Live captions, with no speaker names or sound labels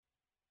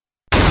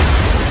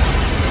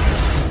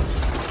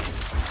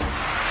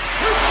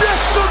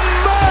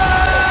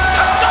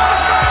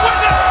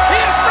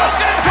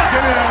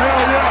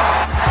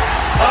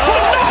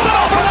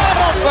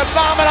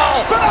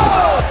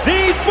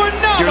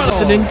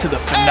listening to the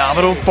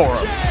Phenomenal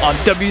Forum on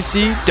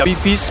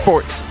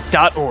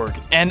WCWPSports.org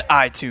and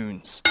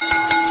iTunes.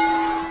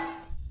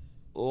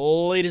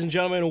 Ladies and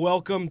gentlemen,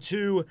 welcome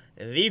to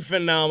the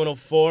Phenomenal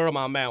Forum.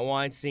 I'm Matt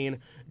Weinstein,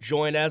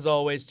 joined as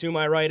always to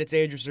my right, it's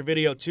Andrew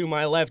Servideo. To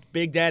my left,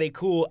 Big Daddy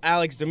Cool,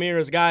 Alex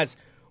Demiras. Guys,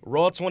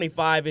 Raw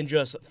 25 in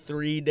just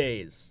 3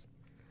 days.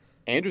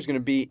 Andrew's going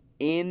to be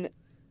in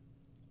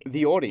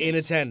the audience. In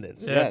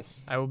attendance. Yeah,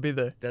 Yes. I will be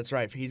there. That's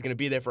right. He's going to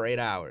be there for 8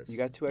 hours. You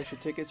got 2 extra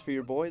tickets for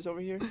your boys over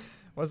here?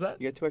 What's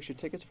that? You got 2 extra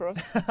tickets for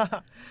us?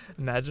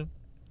 Imagine.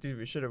 Dude,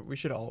 we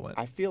should all went.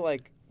 I feel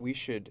like we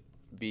should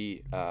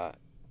be,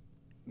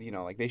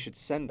 like they should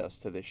send us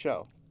to this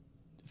show.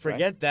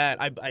 Forget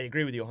that. I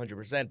agree with you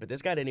 100%, but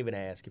this guy didn't even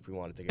ask if we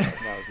wanted to go.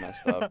 That was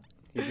messed up.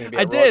 He's going to be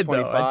I at did, Raw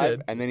though. 25, I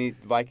did. and then the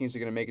Vikings are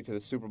going to make it to the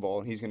Super Bowl,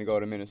 and he's going to go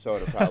to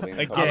Minnesota probably. In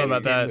a couple I don't know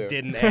of about weeks,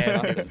 that. too. Didn't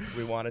ask if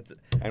we wanted to.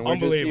 And we're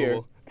just here.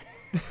 Unbelievable.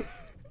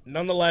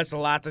 Nonetheless, a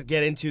lot to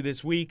get into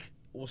this week.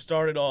 We'll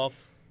start it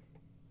off.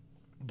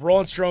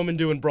 Braun Strowman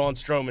doing Braun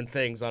Strowman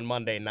things on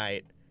Monday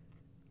night.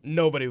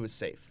 Nobody was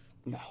safe.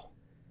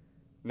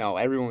 No,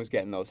 everyone was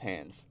getting those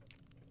hands.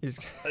 He's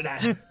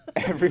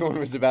Everyone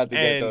was about to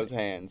get And those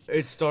hands.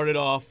 It started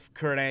off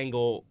Kurt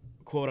Angle,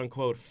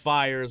 quote-unquote,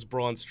 fires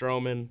Braun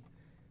Strowman,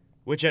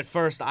 which at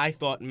first I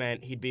thought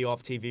meant he'd be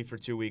off TV for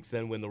 2 weeks,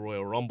 then win the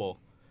Royal Rumble.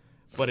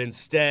 But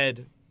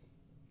instead,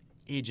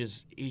 he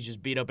just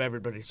beat up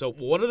everybody. So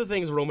what are the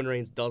things Roman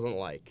Reigns doesn't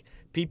like?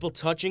 People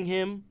touching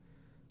him.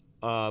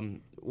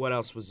 What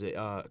else was it?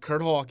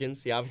 Kurt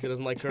Hawkins. He obviously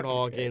doesn't like Kurt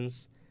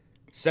Hawkins.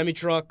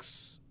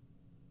 Semi-trucks.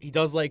 He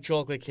does like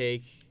chocolate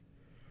cake.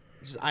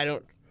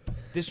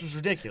 This was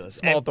ridiculous.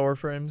 small door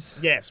frames.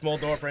 Yeah, small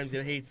door frames.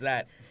 He hates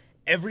that.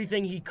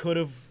 Everything he could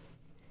have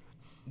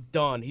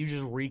done, he was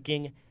just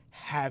wreaking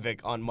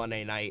havoc on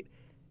Monday night.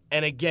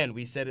 And again,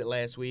 we said it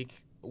last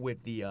week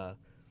with the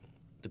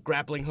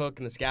grappling hook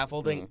and the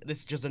scaffolding. This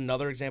is just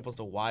another example as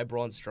to why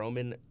Braun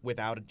Strowman,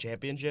 without a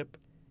championship,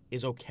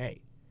 is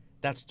okay.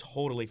 That's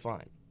totally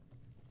fine.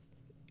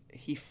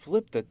 He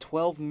flipped a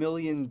 $12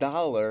 million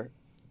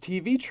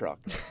TV truck.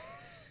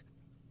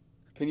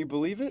 Can you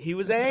believe it? He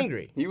was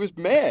angry. He was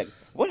mad.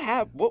 What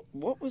happened?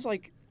 What was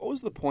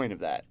the point of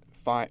that?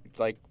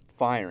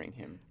 Firing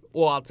him.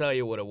 Well, I'll tell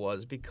you what it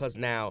was, because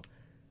now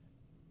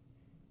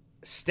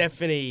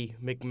Stephanie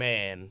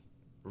McMahon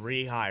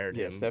rehired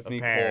him, Stephanie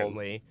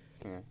apparently.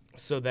 called. Yeah.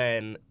 So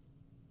then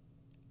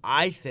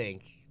I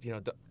think,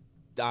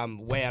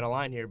 I'm way out of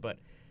line here, but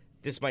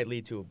this might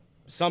lead to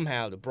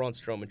somehow the Braun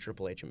Strowman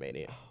Triple H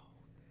Mania.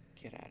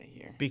 Get out of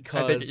here.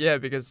 Because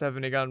Because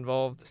Stephanie got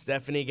involved.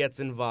 Stephanie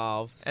gets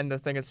involved. And the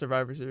thing at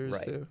Survivor Series,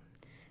 Right. too.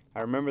 I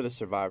remember the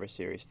Survivor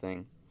Series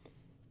thing.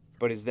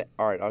 But is that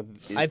all right?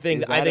 I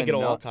think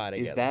it'll all tie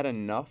together. Is that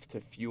enough to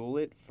fuel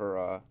it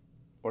for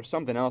or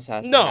something else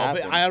has to No,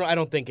 happen? but I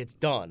don't think it's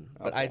done.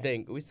 But I Okay.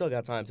 think we still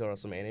got time till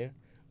WrestleMania.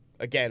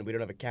 Again, we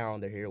don't have a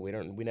calendar here. We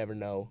never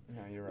know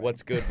No, you're right.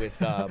 what's good with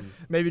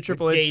Maybe with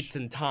Triple H. dates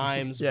and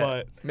times, Yeah.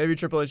 but Maybe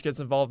Triple H gets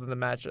involved in the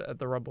match at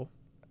the Rumble.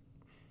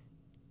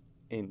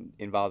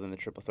 involved in the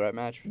triple threat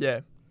match?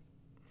 Yeah.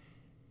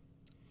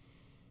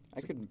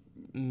 I could.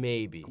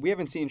 maybe. We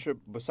haven't seen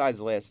besides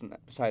last night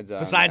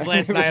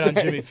on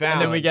Jimmy Fallon.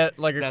 And then we get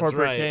like a That's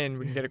corporate right. Kane.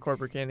 We can get a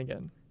corporate Kane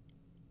again.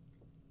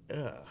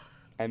 Ugh.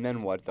 And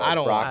then what? Though? I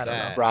don't Brock, want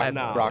that. Brock,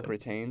 No. Brock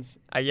retains.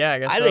 Yeah, I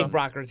guess I so. think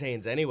Brock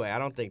retains anyway. I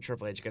don't think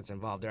Triple H gets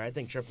involved there. I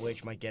think Triple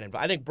H might get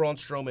involved. I think Braun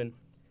Strowman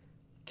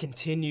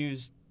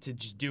continues to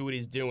just do what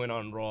he's doing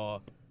on Raw,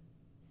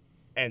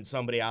 and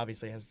somebody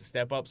obviously has to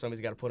step up.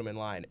 Somebody's got to put him in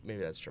line.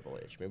 Maybe that's Triple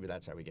H. Maybe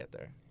that's how we get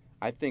there.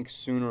 I think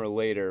sooner or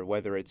later,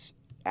 whether it's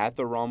at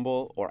the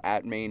Rumble or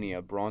at Mania,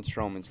 Braun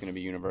Strowman's going to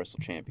be Universal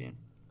Champion.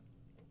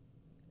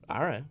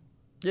 All right.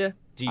 Yeah.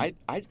 Do you,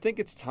 I think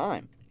it's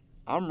time.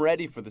 I'm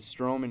ready for the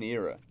Strowman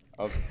era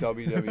of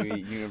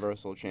WWE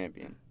Universal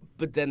Champion.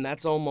 but then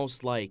that's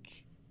almost like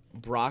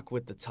Brock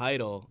with the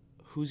title.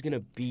 Who's going to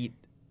beat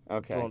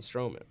Okay. Braun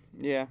Strowman?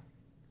 Yeah.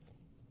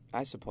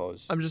 I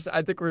suppose.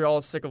 I think we're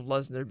all sick of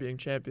Lesnar being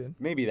champion.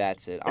 Maybe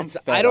that's it. I'm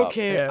fed I don't up.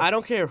 care. Yeah. I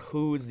don't care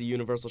who's the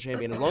Universal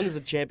Champion. As long as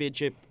the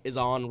championship is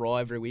on Raw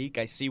every week,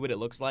 I see what it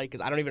looks like, because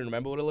I don't even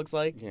remember what it looks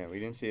like. Yeah, we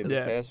didn't see it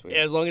Yeah. this past week.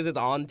 As long as it's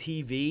on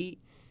TV,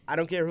 I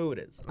don't care who it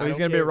is. Oh, he's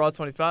going to be at Raw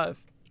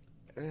 25.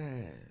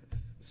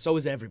 So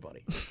is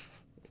everybody.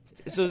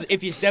 So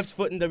if you stepped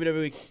foot in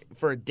WWE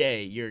for a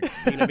day, you're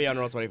going to be on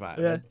Raw 25.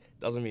 Yeah. That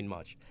doesn't mean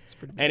much. It's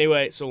pretty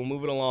Anyway, so we'll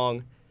move it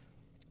along.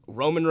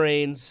 Roman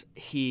Reigns,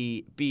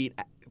 he beat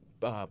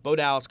Bo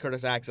Dallas,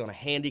 Curtis Axel in a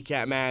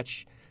handicap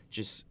match,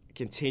 just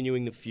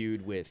continuing the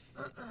feud with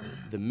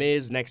The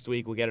Miz. Next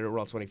week, we'll get it at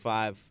Raw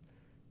 25,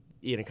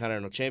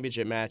 Intercontinental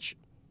Championship match.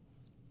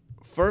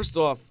 First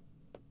off,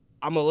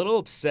 I'm a little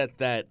upset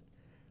that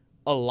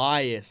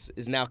Elias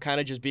is now kind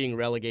of just being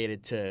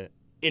relegated to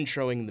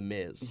introing The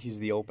Miz. He's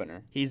the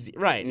opener. He's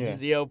right. Yeah. He's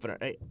the opener.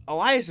 Hey,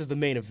 Elias is the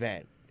main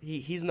event.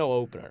 He's no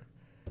opener.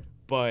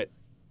 But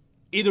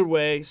either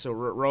way, so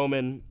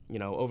Roman,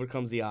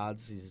 overcomes the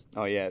odds.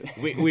 Oh, yeah.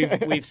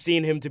 We've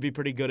seen him to be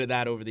pretty good at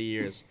that over the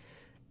years,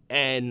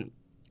 and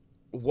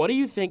what do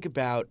you think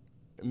about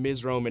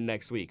Ms. Roman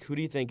next week? Who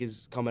do you think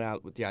is coming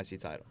out with the IC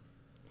title?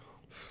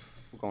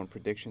 We're going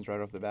predictions right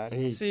off the bat.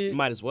 See-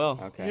 Might as well.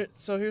 Okay.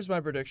 So here's my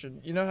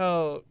prediction. You know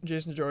how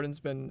Jason Jordan's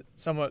been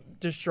somewhat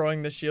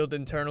destroying the Shield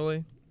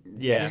internally?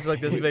 Yeah. There's like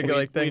this big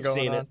like thing We've going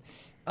seen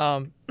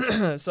on.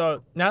 it.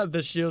 So now that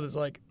the Shield is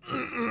like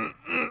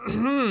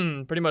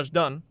pretty much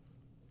done,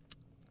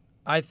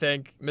 I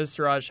think Miz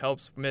Siraj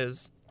helps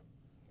Miz.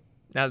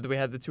 Now that we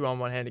had the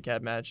 2-on-1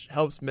 handicap match,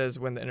 helps Miz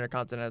win the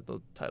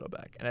Intercontinental title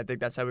back, and I think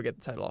that's how we get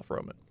the title off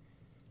Roman.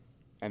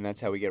 And that's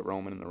how we get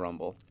Roman in the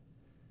Rumble.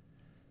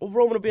 Well,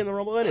 Roman will be in the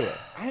Rumble anyway.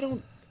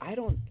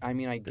 I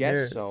mean, I guess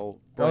Daenerys, so.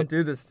 Don't But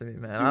do this to me,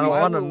 man. Do I don't we-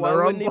 want him in Why the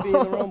wouldn't he be in the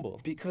Rumble.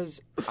 Rumble?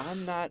 because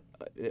I'm not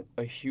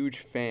a huge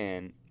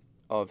fan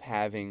of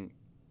having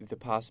the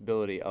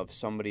possibility of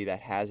somebody that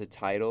has a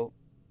title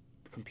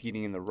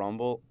competing in the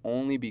Rumble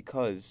only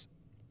because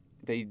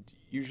they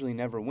usually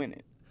never win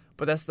it.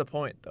 But that's the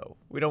point, though.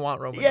 We don't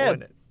want Roman Yeah. to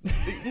win it.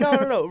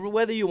 No.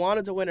 Whether you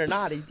wanted to win or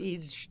not,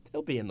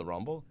 he'll be in the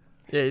Rumble.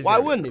 Yeah, he's Why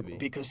gonna be wouldn't in he the be?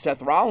 Because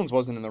Seth Rollins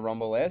wasn't in the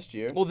Rumble last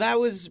year. Well, that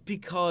was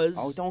because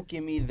Oh, don't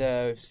give me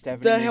the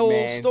Stephanie the whole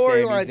McMahon,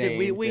 storyline. Sami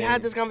Zayn We thing.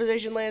 had this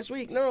conversation last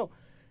week. No.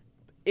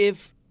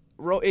 If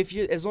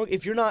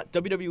you're not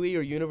WWE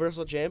or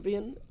Universal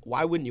Champion,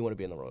 why wouldn't you want to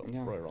be in the Royal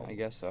Yeah, Rumble? I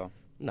guess so.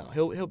 No,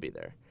 he'll be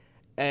there.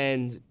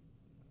 And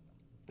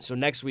so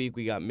next week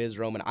we got Miz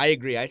Roman. I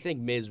agree. I think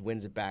Miz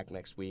wins it back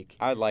next week.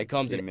 I'd like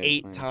Becomes to see an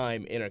Miz win.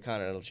 8-time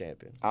Intercontinental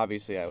Champion.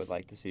 Obviously, I would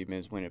like to see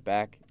Miz win it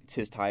back. It's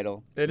his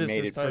title. It He is made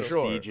his it title.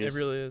 prestigious. It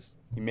really is.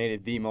 He made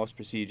it the most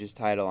prestigious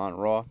title on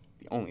Raw.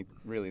 The only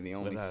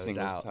Without a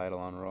singles doubt. title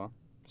on Raw,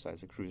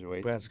 besides the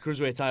cruiserweights. But that's a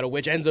cruiserweight title,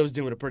 which Enzo's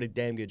doing a pretty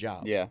damn good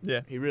job. Yeah,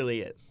 Yeah. He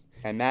really is.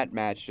 and that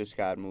match just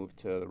got moved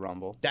to the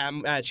Rumble. That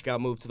match got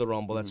moved to the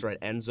Rumble. That's right.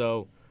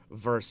 Enzo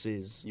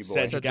versus You boy.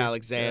 Cedric Cedric,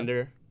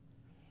 Alexander.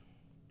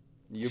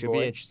 You Should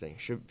boy. be interesting.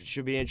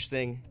 Should be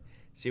interesting.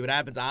 See what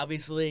happens.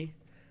 Obviously,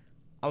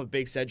 I'm a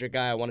big Cedric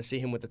guy. I want to see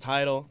him with the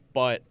title,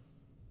 but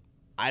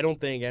I don't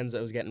think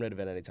Enzo's getting rid of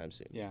it anytime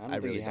soon. Yeah, I don't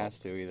think really he has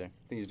to either. I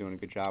think he's doing a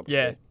good job.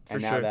 Yeah, with it. for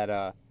and now sure.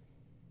 that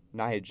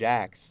Nia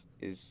Jax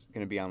is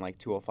going to be on like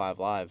 205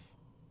 Live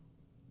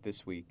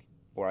this week,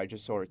 or I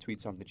just saw her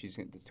tweet something. She's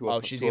gonna,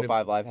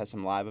 205 Live has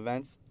some live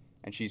events,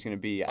 and she's going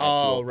to be at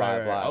 205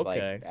 right, Live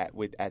okay.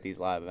 like at these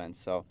live events.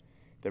 So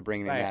they're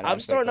bringing in Right. that. I'm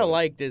aspect starting to of it.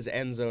 like this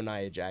Enzo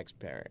Nia Jax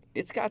pairing.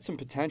 It's got some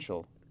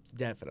potential.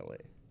 Definitely.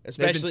 They've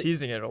been Especially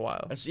teasing it a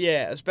while.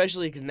 Yeah,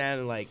 especially because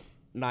now like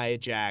Nia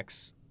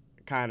Jax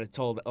kind of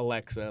told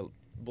Alexa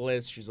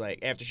Bliss, she's like,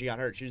 after she got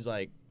hurt, she's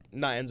like,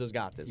 "Nah, Enzo's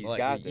got this. He's Alexa,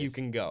 got you this."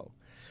 can go."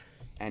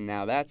 And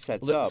now that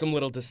sets up. Some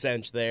little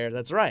dissent there.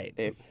 That's right.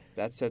 If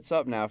that sets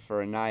up now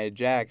for a Nia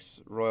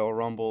Jax Royal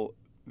Rumble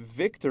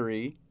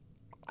victory,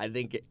 I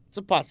think it's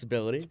a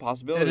possibility. it's a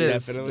possibility. It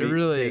is. Definitely. It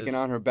really Taking is.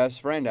 on her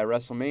best friend at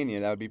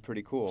WrestleMania, that would be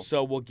pretty cool.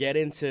 So we'll get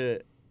into,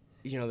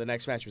 the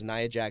next match was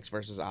Nia Jax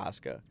versus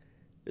Asuka.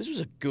 This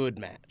was a good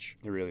match.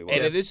 It really was.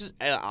 And this is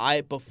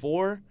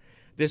before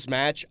this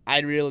match, I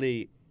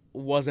really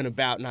wasn't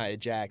about Nia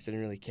Jax. I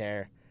didn't really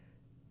care.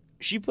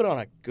 She put on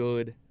a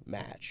good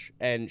match,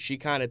 and she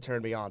kind of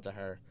turned me on to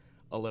her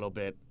a little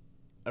bit,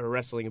 her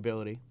wrestling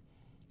ability.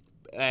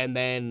 And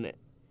then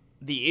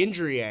the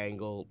injury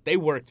angle, they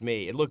worked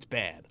me. It looked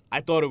bad.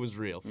 I thought it was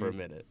real for a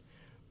minute,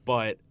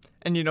 but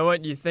And you know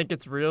what? You think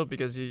it's real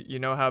because you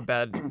know how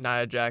bad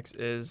Nia Jax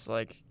is,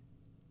 like,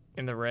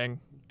 in the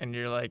ring. And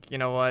you're like, you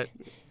know what?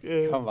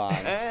 Come on.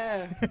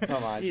 eh,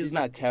 Come on. He's She's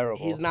not terrible.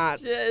 he's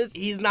not. Yeah, it's-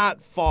 He's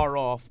not far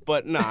off.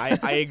 But no,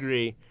 I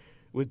agree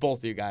with both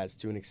of you guys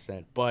to an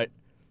extent. But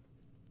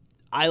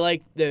I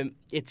like them.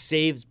 It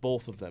saves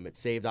both of them. It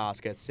saved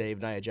Asuka. It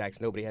saved Nia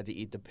Jax. Nobody had to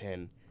eat the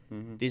pin.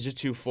 These are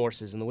two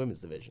forces in the women's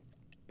division.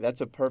 That's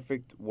a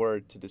perfect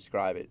word to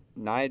describe it.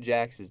 Nia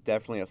Jax is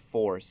definitely a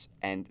force,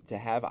 and to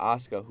have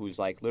Asuka, who's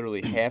like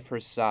literally half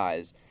her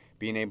size,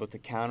 being able to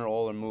counter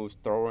all her moves,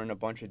 throw her in a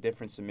bunch of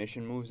different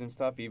submission moves and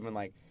stuff, even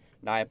like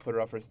Nia put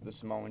her up for the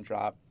Samoan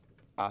drop,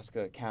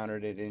 Asuka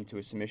countered it into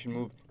a submission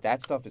move.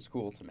 That stuff is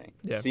cool to me.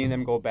 Yeah. Seeing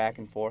them go back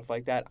and forth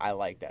like that, I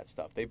like that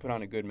stuff. They put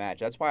on a good match.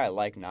 That's why I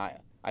like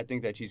Nia. I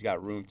think that she's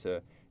got room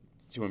to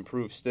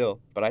improve still,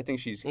 but I think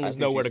she's. There's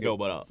nowhere to go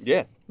but up.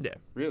 Yeah, Yeah,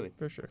 really.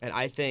 for sure. And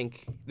I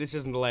think this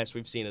isn't the last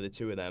we've seen of the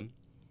two of them.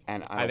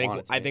 And I think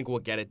want it to I be. think we'll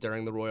get it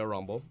during the Royal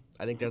Rumble.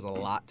 I think there's a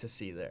lot to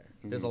see there.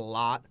 There's a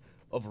lot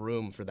of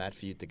room for that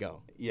feud to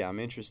go. Yeah, I'm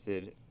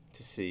interested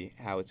to see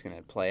how it's going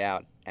to play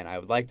out, and I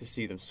would like to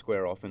see them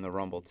square off in the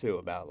Rumble too,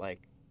 about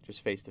like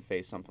just face to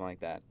face, something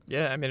like that.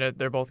 Yeah, I mean,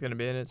 they're both going to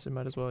be in it, so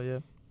might as well, yeah.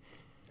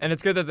 And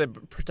it's good that they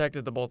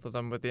protected the both of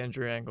them with the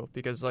injury angle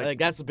because, Like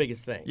that's the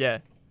biggest thing. yeah,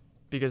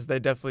 because they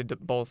definitely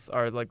both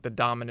are, like, the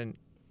dominant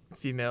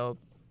female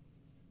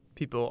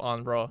people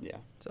on Raw. Yeah,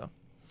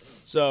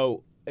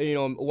 So,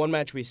 one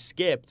match we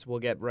skipped, we'll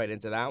get right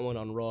into that one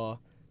on Raw.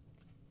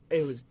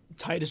 It was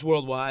Titus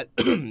Worldwide.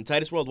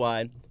 Titus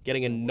Worldwide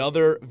getting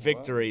another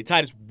victory.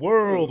 Titus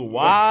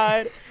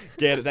Worldwide.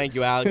 Thank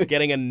you, Alex.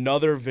 Getting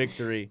another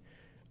victory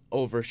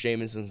over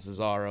Sheamus and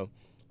Cesaro.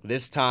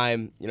 This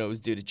time, it was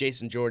due to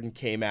Jason Jordan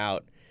came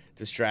out,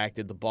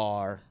 distracted the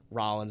bar.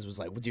 Rollins was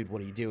like, well, dude,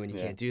 what are you doing? You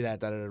can't do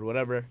that,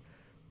 whatever.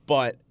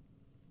 But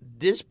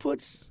this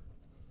puts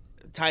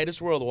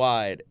Titus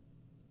Worldwide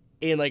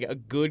in like a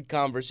good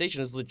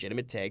conversation as a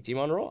legitimate tag team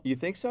on Raw. You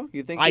think so?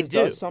 You think I this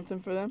do. does something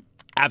for them?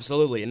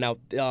 Absolutely. And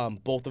now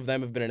both of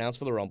them have been announced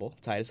for the Rumble,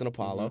 Titus and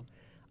Apollo.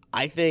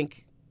 I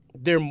think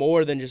they're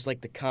more than just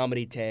like the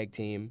comedy tag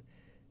team.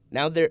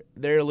 Now they're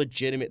a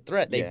legitimate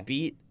threat. They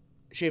beat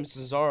Sheamus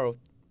and Cesaro,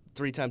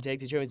 3-time tag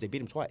team champions. They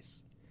beat him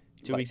twice,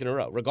 2 weeks in a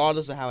row,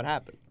 regardless of how it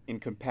happened. In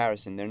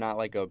comparison, they're not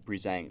like a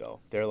Breezango.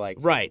 They're like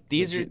right.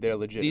 They're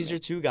legitimate. These are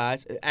two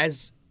guys.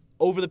 As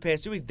over the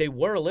past 2 weeks, they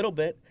were a little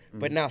bit,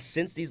 but now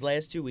since these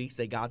last 2 weeks,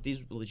 they got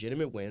these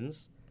legitimate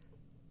wins.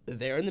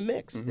 They're in the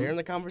mix. They're in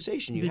the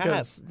conversation.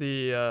 Because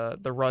the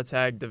Raw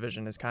tag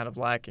division is kind of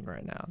lacking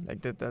right now.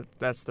 Like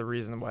that's the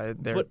reason why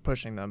they're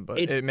pushing them. But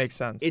it makes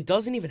sense. It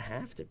doesn't even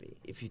have to be.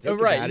 If you think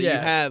about it, you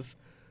have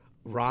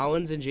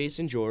Rollins and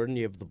Jason Jordan.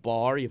 You have The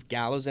Bar. You have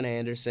Gallows and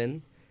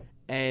Anderson,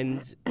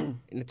 and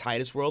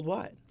Titus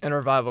Worldwide. And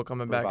Revival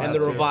coming back. And the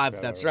Revival.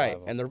 That's right.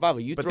 And the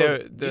Revival. You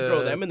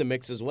throw them in the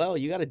mix as well.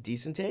 You got a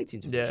decent tag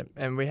team division.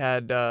 Yeah, and we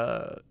had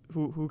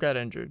who got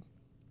injured?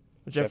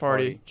 Jeff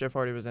Hardy. Jeff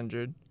Hardy was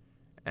injured.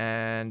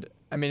 And,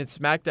 I mean, it's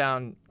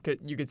SmackDown.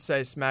 You could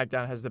say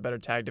SmackDown has the better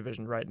tag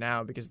division right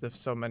now because there's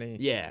so many.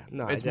 Yeah,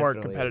 no, it's more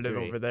competitive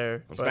over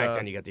there. On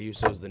SmackDown, you got the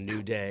Usos, the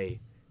New Day,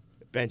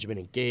 Benjamin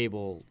and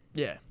Gable.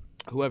 Yeah.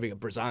 Whoever you got,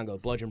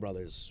 Breezango, Bludgeon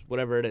Brothers,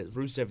 whatever it is,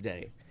 Rusev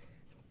Day.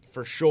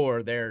 For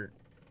sure, they're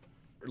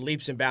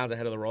leaps and bounds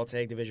ahead of the Raw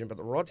tag division, but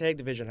the Raw tag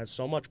division has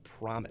so much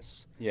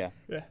promise. Yeah.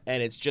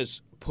 And it's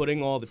just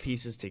putting all the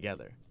pieces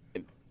together.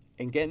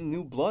 And getting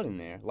new blood in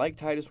there, like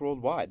Titus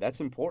Worldwide.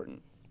 That's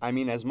important. I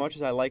mean, as much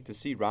as I like to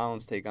see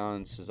Rollins take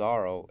on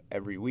Cesaro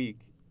every week,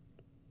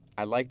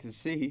 I like to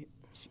see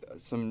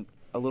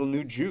a little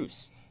new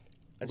juice,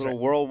 a little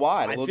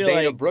Worldwide, a little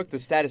Dana Brooke, the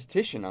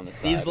statistician on the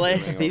side.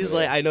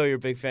 I know you're a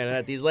big fan of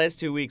that. These last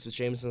 2 weeks with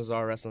Sheamus and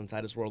Cesaro wrestling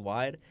Titus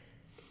Worldwide,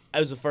 it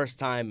was the first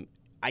time.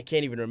 I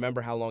can't even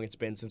remember how long it's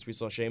been since we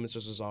saw Sheamus or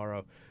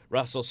Cesaro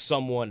wrestle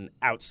someone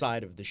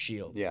outside of the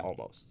Shield,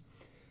 almost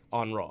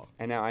on Raw.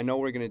 And now I know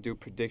we're gonna do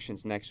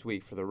predictions next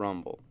week for the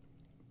Rumble,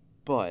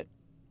 but.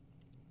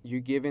 You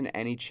given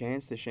any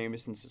chance to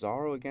Sheamus and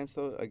Cesaro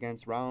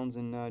against Rollins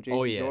and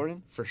Jason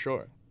Jordan? For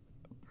sure.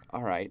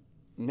 All right.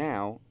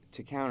 Now,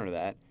 to counter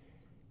that,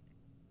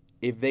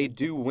 if they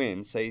do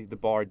win, say the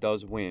Bar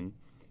does win,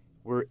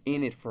 we're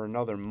in it for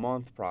another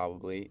month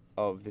probably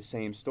of the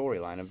same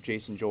storyline of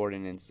Jason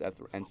Jordan and Seth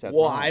Rollins.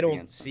 Well, I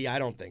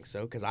don't think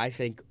so because I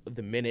think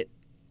the minute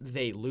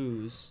they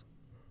lose,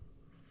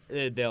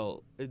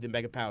 the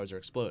Mega Powers are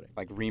exploding.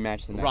 Like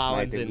rematch the next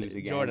Rollins night, they and lose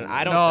again. Jordan.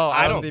 I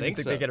don't think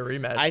so. they get a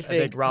rematch. I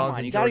think Rollins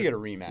and you Jordan. gotta get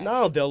a rematch.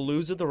 No, they'll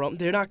lose at the Rumble.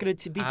 They're not going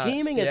to be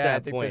teaming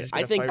at that point.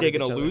 I think they're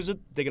going to lose it.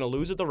 They're going to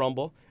lose at the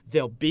Rumble.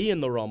 They'll be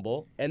in the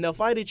Rumble and they'll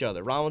fight each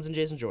other. Rollins and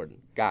Jason Jordan.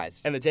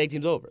 Guys, and the tag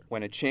team's over.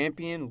 When a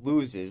champion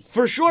loses,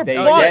 for sure, they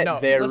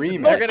get their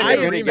rematch. They're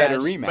going to get a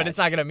rematch, but it's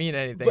not going to mean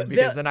anything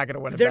because they're not going to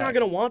win. They're not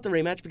going to want the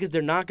rematch because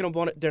they're not going to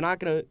want it. They're not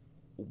going to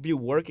be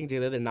working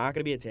together. They're not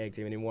going to be a tag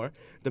team anymore.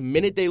 The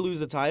minute they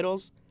lose the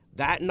titles.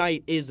 That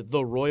night is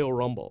the Royal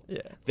Rumble. Yeah.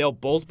 They'll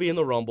both be in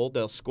the Rumble.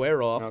 They'll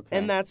square off,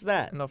 and that's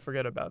that. And they'll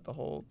forget about the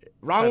whole.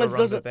 Rollins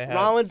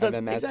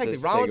doesn't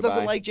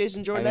like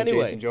Jason Jordan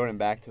anyway. Jason Jordan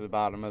back to the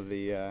bottom of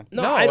the. I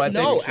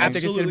think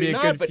it's going to be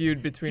a good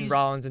feud between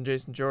Rollins and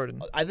Jason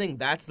Jordan. I think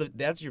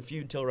that's your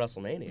feud till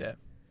WrestleMania. Yeah.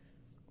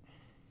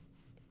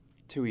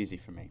 Too easy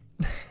for me.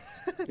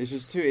 It's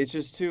just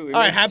too.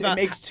 It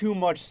makes too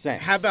much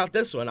sense. How about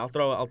this one? I'll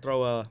throw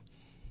a.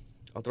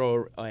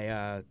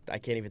 I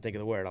can't even think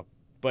of the word.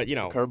 But,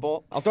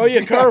 curveball? I'll throw you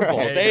a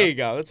curveball. There you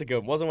go. That's a good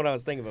one. Wasn't what I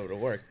was thinking of, but it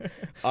worked.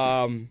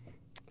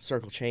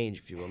 Circle change,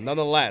 if you will.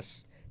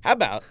 Nonetheless, how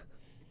about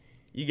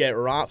you get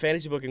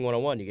Fantasy Booking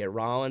 101. You get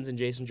Rollins and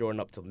Jason Jordan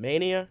up to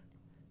Mania.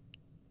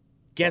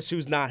 Guess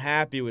who's not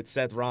happy with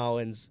Seth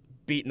Rollins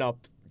beating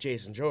up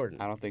Jason Jordan?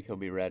 I don't think he'll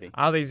be ready.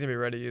 I don't think he's going to be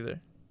ready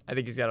either. I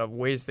think he's got a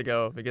ways to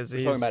go because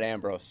he's talking about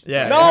Ambrose.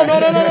 Yeah. No.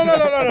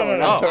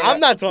 I'm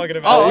not talking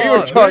about. We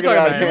were talking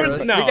about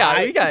Ambrose. No,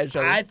 we got each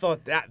other. I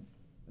thought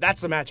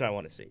that's the match I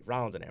want to see.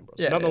 Rollins and Ambrose.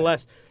 Yeah,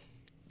 Nonetheless,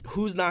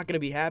 who's not going to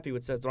be happy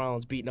with Seth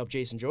Rollins beating up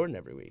Jason Jordan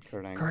every week?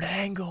 Kurt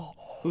Angle.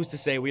 Who's to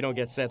say we don't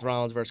get Seth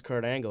Rollins versus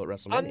Kurt Angle at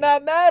WrestleMania? I'm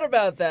not mad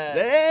about that.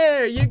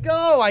 There you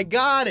go. I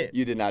got it.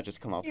 You did not just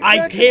come up with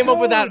I came up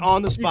with that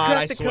on the spot,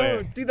 I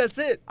swear. Dude, that's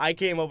it. I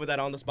came up with that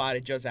on the spot.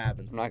 It just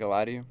happened. I'm not going to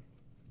lie to you.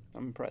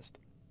 I'm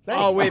impressed.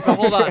 Oh, wait, but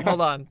hold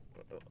on.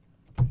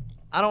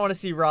 I don't want to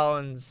see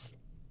Rollins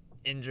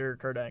injure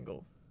Kurt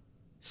Angle.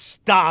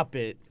 Stop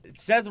it.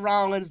 Seth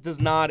Rollins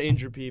does not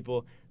injure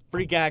people.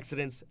 Freak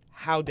accidents.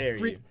 How dare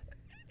you?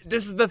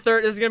 This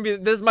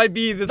might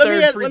be the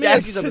third freak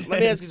accident. Let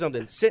me ask you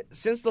something.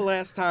 Since the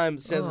last time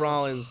Seth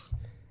Rollins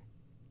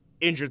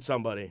injured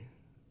somebody,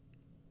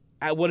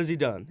 What has he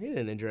done? He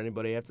didn't injure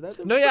anybody after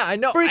that. No, yeah, I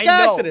know. Freak I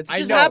know, accidents. It I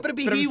just know, happened to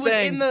be but I'm he was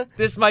saying in the.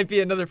 This might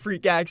be another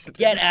freak accident.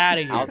 Get out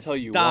of here. I'll tell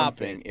you Stop one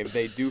thing. it. If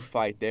they do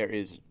fight, there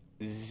is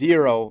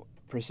 0%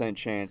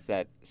 chance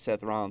that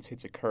Seth Rollins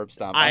hits a curb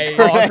stomp. on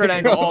Kurt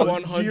Angle. Oh,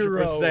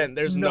 100%.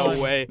 There's no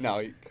way.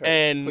 No, Kurt,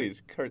 And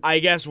please, Kurt. I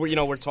guess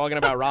we're talking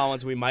about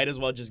Rollins. We might as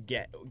well just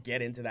get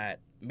into that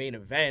main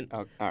event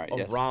Oh, all right, of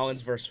yes.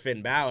 Rollins versus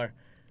Finn Balor.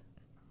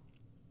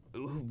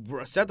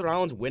 Seth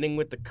Rollins winning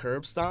with the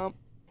curb stomp.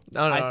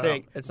 No, I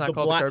think it's not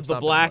called the curb the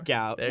stomp blackout,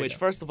 anymore. There you which go.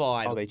 first of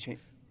all, They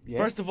changed. Yeah.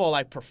 first of all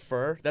I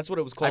prefer. That's what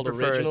it was called I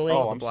prefer originally. It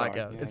Oh, called I'm the sorry.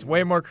 blackout. Yeah, It's I way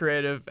know. more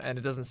creative and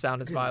it doesn't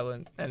sound as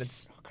violent. And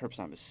it's curb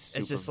stomp is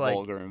super just like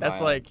vulgar and that's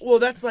violent. like Well,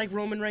 that's like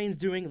Roman Reigns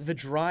doing the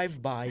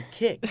drive-by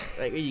kick.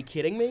 Like, are you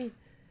kidding me?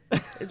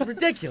 It's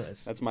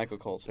ridiculous. That's Michael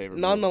Cole's favorite.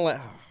 move.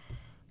 Nonetheless,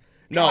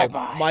 no,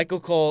 Drive-by. Michael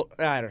Cole.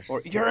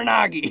 Or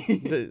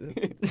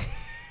Uranagi.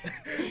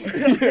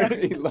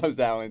 He loves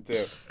that one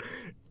too.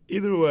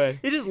 Either way.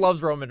 he just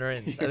loves Roman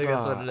Reigns. I think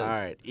that's what it is. All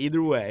right.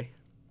 Either way.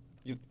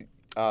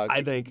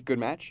 I think- good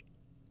match.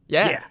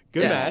 Yeah,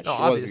 good match.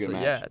 No, It was a good obviously,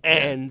 match. yeah.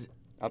 And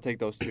I'll take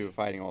those two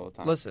fighting all the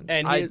time. Listen,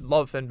 And I here's-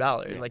 love Finn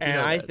Balor. Like you and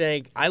know I that.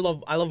 think I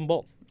love them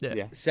both.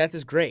 Yeah. Seth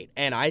is great,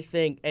 and I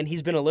think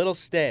he's been a little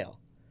stale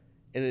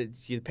in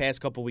the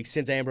past couple weeks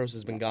since Ambrose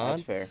has been gone.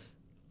 That's fair.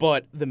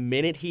 But the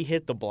minute he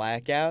hit the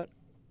blackout,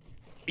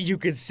 you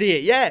could see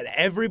it. Yeah,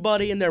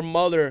 everybody and their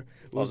mother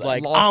was they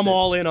like, lost "I'm it.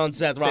 all in on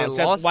Seth Rollins."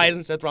 lost Why it.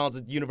 isn't Seth Rollins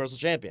a Universal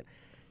Champion?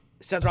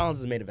 Seth Rollins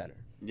is a main eventer.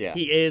 Yeah.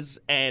 He is,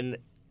 and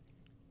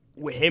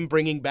with him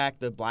bringing back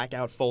the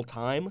blackout full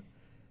time,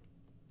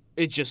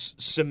 it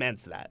just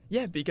cements that.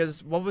 Yeah,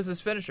 because what was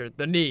his finisher?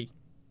 The knee.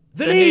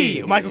 The The knee.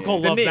 knee. Michael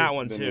Cole The loves knee. that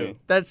one The too. knee.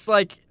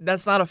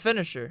 That's not a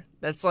finisher.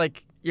 That's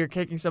like you're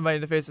kicking somebody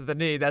in the face with the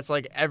knee. That's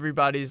like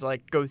everybody's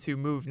like go-to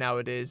move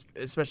nowadays,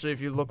 especially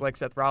if you look like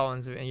Seth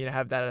Rollins and you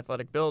have that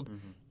athletic build.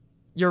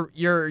 Your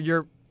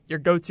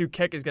go-to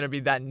kick is going to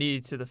be that knee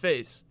to the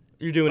face.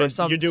 You're doing Or it.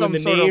 some- You're doing some the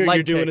sort knee, of or leg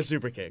you're doing kick. a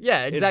super kick.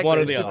 Yeah, It's exactly, one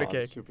or a the super other.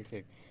 kick. Super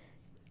kick.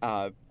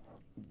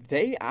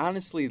 They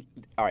honestly.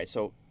 All right,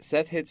 so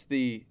Seth hits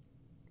the.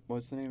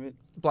 What's the name of it?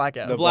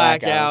 Blackout. The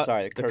Blackout. blackout,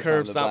 sorry, the the curb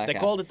curb stomp, the stomp. They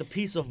blackout. called it the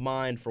peace of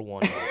mind for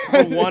one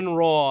for one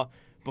Raw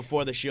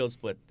before the Shield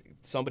split.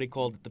 Somebody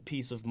called it the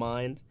peace of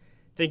mind.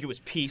 I think it was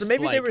peace. So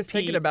maybe they like were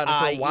thinking about it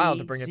for a while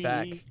to bring it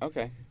back. PIECE.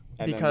 Okay.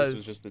 And because then this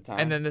was just the time.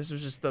 and then this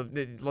was just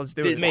the let's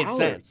do It it. made Balor,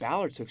 sense.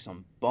 Balor took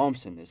some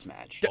bumps in this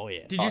match. Oh yeah.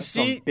 Did you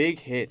Some see? big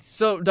hits?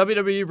 So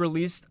WWE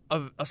released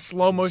a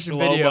slow motion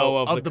Slow-mo video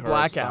of of the the curb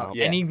blackout, stomp.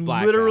 and he Yeah,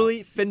 blackout.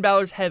 literally Finn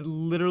Balor's head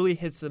literally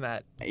hits the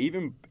mat.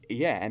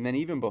 And then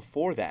even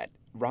before that,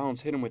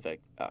 Rollins hit him with a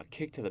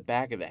kick to the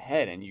back of the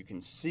head, and you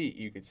could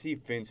see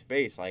Finn's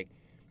face, like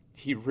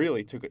he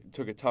really took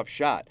a tough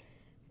shot.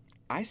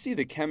 I see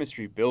the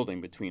chemistry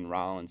building between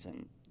Rollins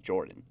and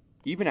Jordan.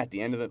 Even at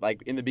the end of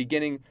in the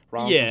beginning,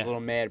 Rollins was Yeah. a little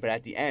mad, but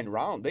at the end,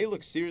 Rollins, they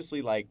looked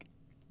seriously like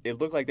it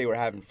looked like they were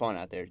having fun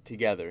out there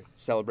together,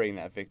 celebrating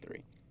that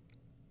victory.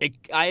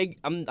 I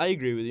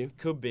agree with you.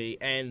 Could be,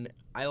 and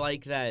I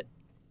like that.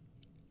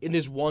 In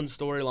this one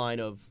storyline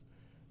of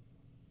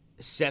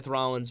Seth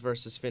Rollins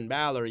versus Finn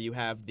Balor, you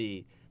have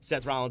the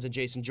Seth Rollins and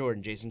Jason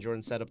Jordan. Jason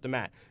Jordan set up the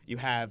mat. You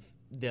have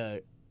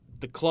the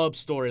club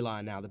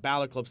storyline now, the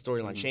Balor Club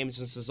storyline. Sheamus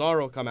and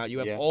Cesaro come out. You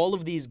have Yeah. all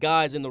of these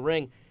guys in the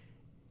ring,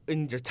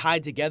 and they're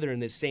tied together in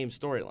this same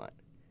storyline.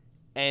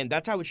 And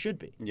that's how it should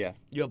be. Yeah.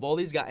 You have all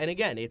these guys, and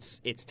again, it's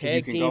you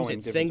tag can go teams, in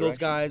it's different singles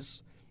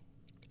directions. guys,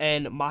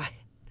 and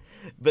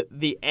but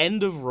the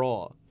end of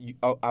Raw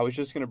I was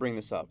just gonna bring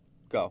this up.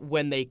 Go.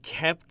 when they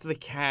kept the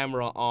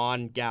camera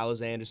on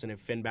Gallows Anderson and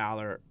Finn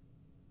Balor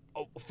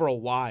for a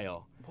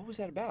while. What was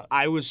that about?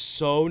 I was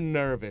so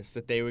nervous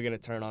that they were gonna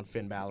turn on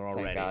Finn Balor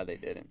already. Thank God they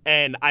didn't.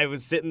 And I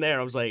was sitting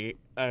there. I was like,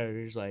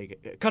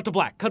 cut to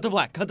black, cut to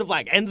black, cut to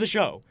black, end the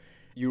show.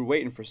 You were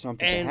waiting for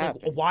something And to like,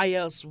 happen. why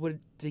else would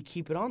they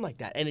keep it on like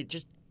that? And it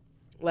just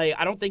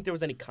I don't think there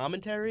was any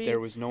commentary. There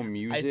was no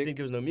music. I think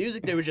there was no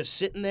music. They were just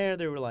sitting there.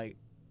 They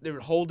were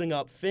holding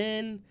up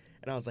Finn,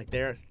 and I was like,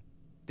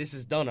 this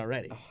is done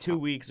already. 2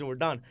 weeks and we're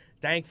done.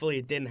 Thankfully,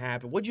 it didn't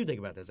happen. What'd you think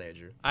about this,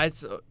 Andrew?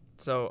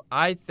 So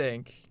I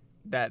think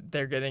that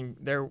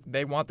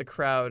they want the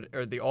crowd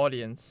or the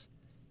audience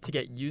to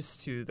get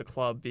used to the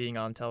club being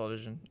on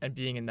television and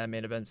being in that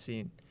main event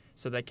scene.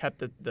 So they kept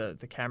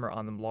the camera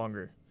on them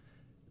longer.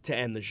 To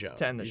end the show.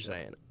 To end the you're show.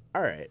 saying.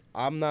 All right,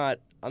 I'm not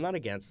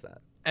against that.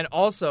 And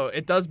also,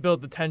 it does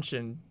build the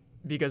tension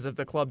because if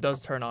the club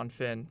does turn on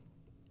Finn,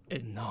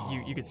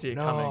 you could see it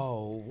coming.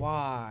 No,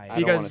 why? I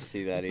don't want to because-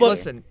 see that either. But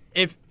listen,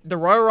 if the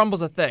Royal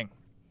Rumble's a thing,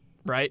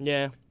 right?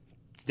 Yeah,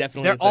 it's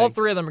definitely. They're a all thing.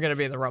 three of them are going to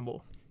be in the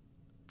Rumble.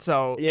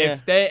 So Yeah.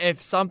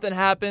 if something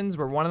happens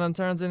where one of them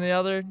turns in the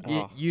other,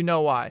 Oh. you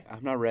know why.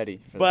 I'm not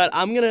ready for But that.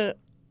 I'm gonna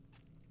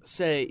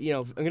say,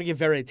 I'm gonna get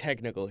very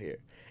technical here.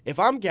 If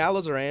I'm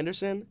Gallows or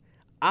Anderson,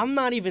 I'm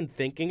not even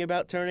thinking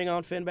about turning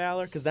on Finn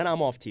Balor because then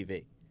I'm off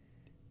TV.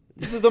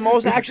 This is the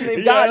most action they've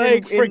Yeah, gotten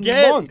like,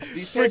 in months.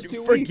 These past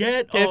 2 weeks.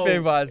 Forget.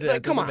 Kayfabe wise, yeah, like,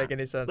 it come doesn't on. make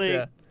any sense. Like,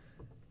 Yeah.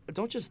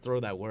 don't just throw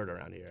that word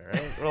around here.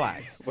 Right?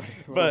 Relax. What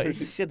But is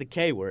he it? said the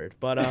K word.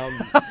 But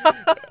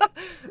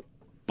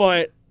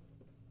but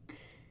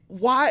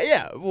why?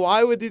 Yeah,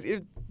 why would these?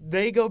 If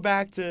they go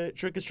back to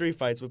trick or treat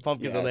fights with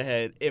pumpkins on their Yes.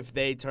 head, if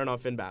they turn on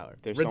Finn Balor,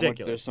 They're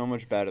ridiculous. so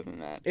much better than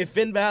that. If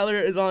Finn Balor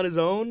is on his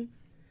own,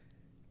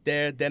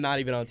 they're not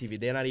even on TV.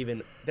 They're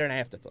an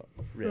afterthought,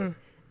 really.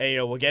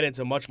 And we'll get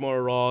into much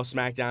more Raw,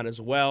 SmackDown as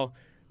well.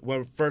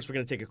 First, we're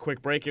going to take a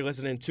quick break. You're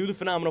listening to the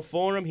Phenomenal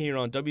Forum here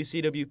on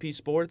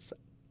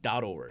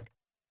WCWPSports.org.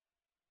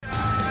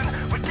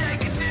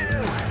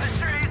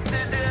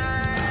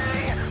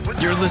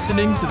 You're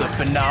listening to the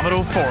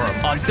Phenomenal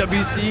Forum on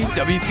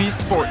WCWP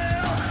Sports.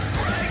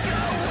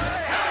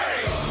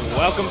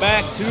 Welcome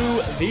back to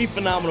the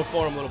Phenomenal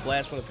Forum. Little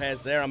blast from the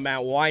past there. I'm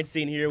Matt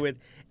Weinstein here with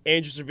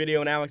Andrew Servideo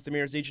and Alex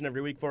Demiris each and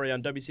every week for you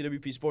on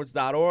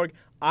WCWPSports.org,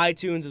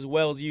 iTunes as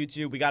well as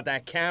YouTube. We got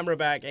that camera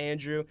back,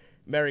 Andrew.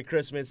 Merry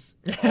Christmas.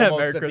 Almost Merry at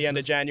the end of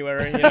Christmas.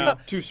 January. You know.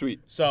 Too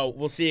sweet. So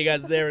we'll see you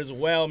guys there as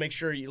well. Make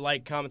sure you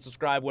like, comment,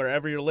 subscribe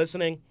wherever you're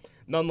listening.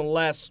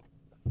 Nonetheless,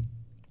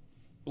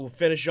 we'll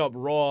finish up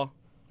Raw.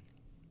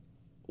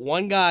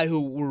 One guy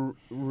who we're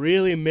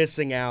really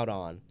missing out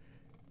on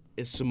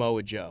is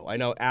Samoa Joe. I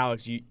know,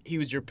 Alex, he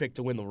was your pick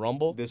to win the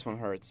Rumble. This one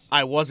hurts.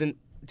 I wasn't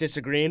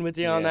disagreeing with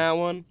you on Yeah. that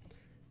one.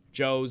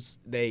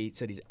 They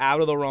said he's out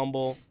of the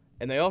Rumble,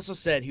 and they also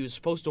said he was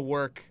supposed to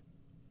work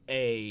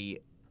a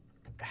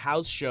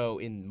house show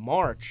in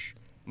March.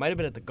 Might have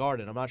been at the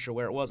Garden. I'm not sure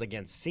where it was,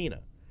 against Cena.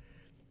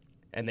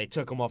 And they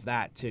took him off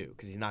that, too,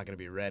 because he's not going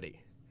to be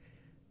ready.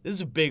 This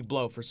is a big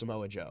blow for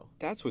Samoa Joe.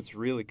 That's what's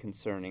really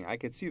concerning. I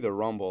could see the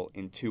Rumble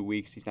in 2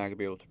 weeks. He's not going to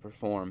be able to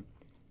perform.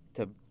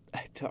 To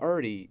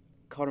already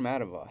cut him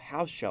out of a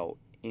house show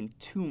in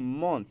 2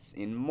 months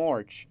in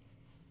March.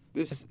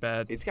 It's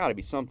bad. It's got to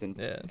be something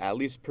at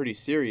least pretty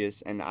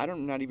serious. And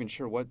I'm not even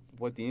sure what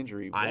the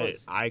injury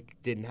was. I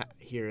didn't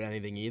hear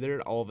anything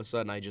either. All of a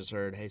sudden, I just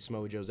heard, hey,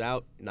 Samoa Joe's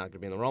out. Not going to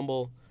be in the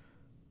Rumble.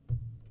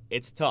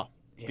 It's tough.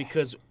 Yeah.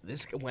 Because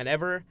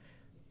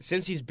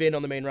since he's been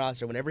on the main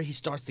roster, whenever he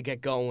starts to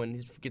get going,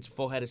 he gets a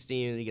full head of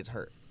steam and he gets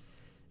hurt.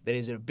 Then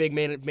he's in a big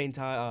main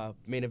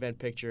event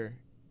picture.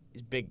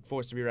 He's a big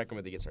force to be reckoned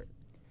with. He gets hurt.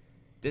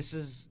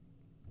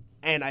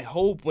 And I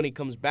hope when he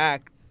comes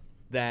back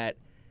that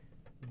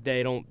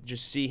they don't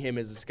just see him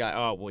as this guy.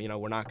 Oh, well,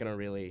 we're not going to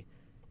really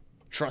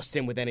trust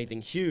him with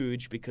anything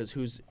huge because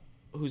who's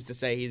to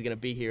say he's going to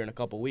be here in a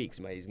couple weeks?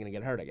 Maybe he's going to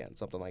get hurt again,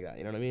 something like that.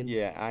 You know what I mean?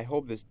 Yeah, I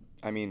hope this.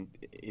 I mean,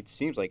 it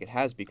seems like it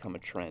has become a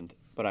trend,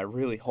 but I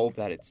really hope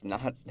that it's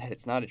not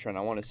a trend.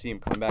 I want to see him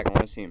come back. I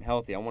want to see him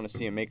healthy. I want to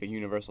see him make a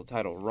Universal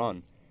title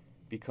run,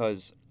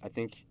 because I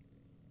think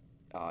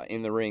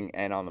in the ring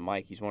and on the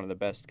mic, he's one of the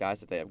best guys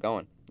that they have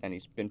going, and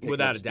he's been picking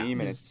Without up a doubt. steam,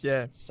 and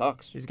it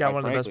sucks. He's got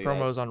quite one of the best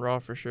frankly, promos on Raw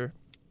for sure.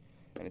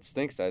 and it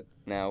stinks that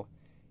now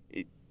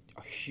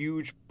a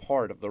huge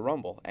part of the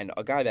Rumble and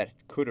a guy that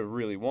could have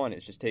really won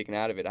is just taken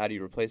out of it. How do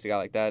you replace a guy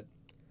like that?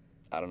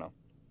 I don't know.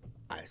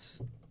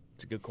 It's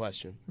a good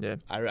question. Yeah.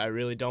 I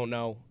really don't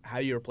know how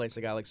you replace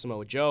a guy like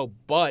Samoa Joe,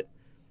 but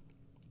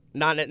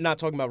not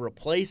talking about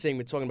replacing,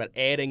 we're talking about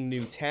adding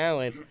new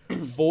talent.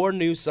 4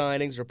 new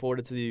signings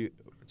reported to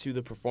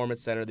the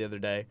Performance Center the other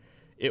day.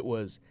 It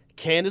was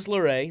Candice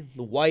LeRae,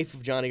 the wife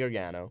of Johnny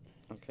Gargano,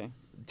 Okay.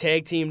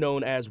 tag team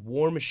known as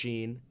War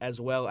Machine,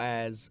 as well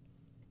as,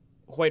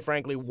 quite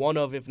frankly, one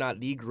of, if not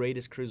the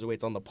greatest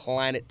cruiserweights on the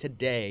planet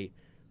today,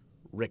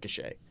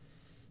 Ricochet.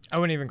 I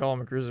wouldn't even call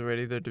him a cruiserweight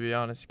either, to be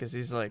honest, because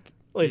he's like.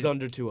 Well, he's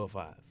under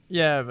 205.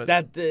 Yeah, but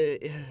That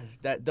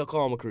they'll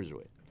call him a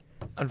cruiserweight.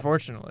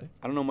 unfortunately,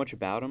 I don't know much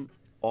about him.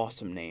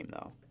 Awesome name,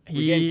 though.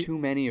 We're He- getting too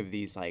many of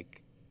these,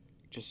 like,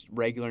 just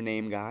regular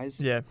name guys.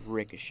 Yeah.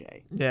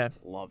 Ricochet. yeah.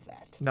 Love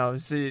that. No,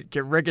 see,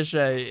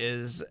 Ricochet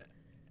is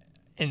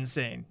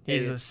insane.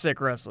 He's a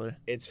sick wrestler.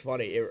 It's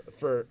funny.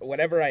 For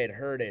whenever I had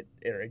heard it,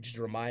 it just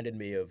reminded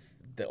me of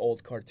the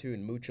old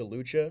cartoon Mucha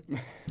Lucha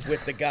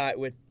with the guy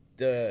with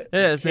the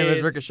Yeah, his name is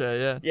kids. Ricochet,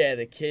 yeah. Yeah,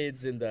 the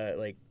kids and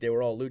they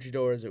were all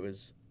luchadors. It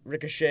was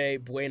Ricochet,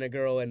 Buena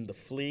Girl, and the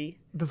Flea.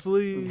 The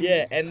Flea.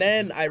 Yeah, and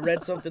then I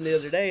read something the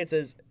other day. It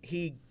says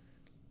he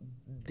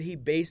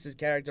based his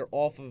character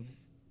off of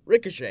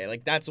Ricochet.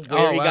 Like that's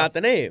where he wow. got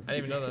the name. I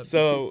didn't even know that.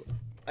 So,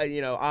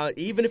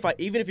 even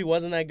if he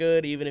wasn't that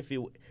good, even if he,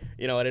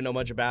 I didn't know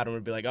much about him,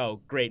 I'd be like, oh,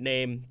 great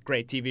name,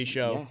 great TV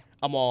show. Yeah.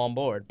 I'm all on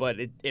board. But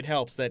it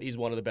helps that he's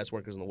one of the best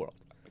workers in the world.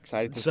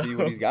 Excited to see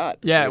what he's got.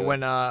 Yeah,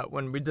 Really.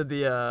 when we did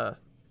the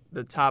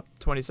top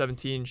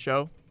 2017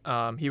 show,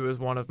 he was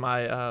one of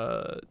my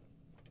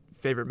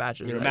favorite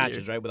matches. Favorite that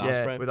matches, year. right, with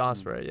yeah, Ospreay? with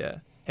Ospreay, yeah.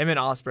 Him and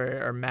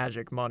Ospreay are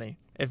magic money.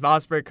 If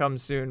Ospreay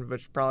comes soon,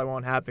 which probably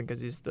won't happen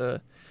because he's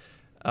the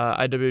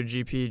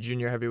IWGP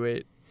Junior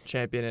Heavyweight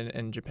Champion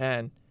in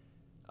Japan,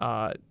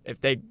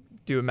 if they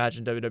do a match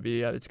in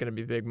WWE, it's going to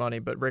be big money.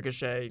 But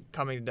Ricochet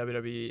coming to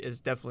WWE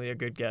is definitely a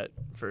good get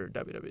for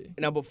WWE.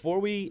 Now, before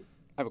we,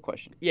 I have a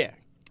question.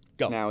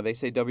 go. Now, they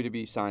say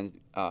WWE signs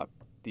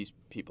these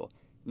people.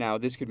 Now,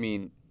 this could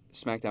mean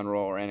SmackDown,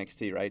 Raw, or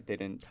NXT, right? They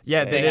didn't.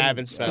 Yeah, say- they didn't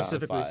haven't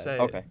specifically specified.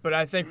 say Okay. it. But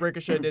I think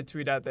Ricochet did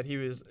tweet out that it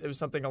was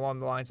something along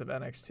the lines of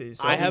NXT.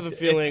 So I have a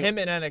feeling- if him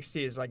in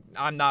NXT is like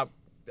I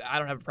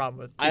don't have a problem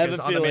with. I have a Because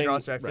on the main feeling-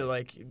 roster, I feel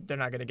right. like they're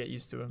not gonna get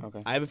used to him.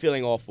 Okay. I have a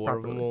feeling all four of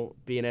Properly. them will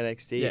be in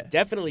NXT. Yeah.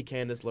 Definitely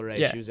Candice LeRae.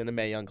 Yeah. She was in the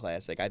Mae Young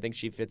Classic. I think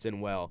she fits in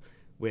well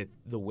with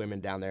the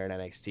women down there in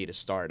NXT to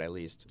start at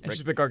least. And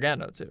she's with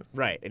Gargano too.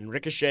 Right, and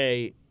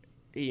Ricochet,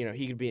 he's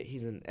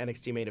an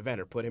NXT main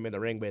eventer. Put him in the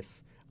ring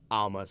with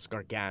Almas,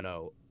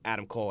 Gargano,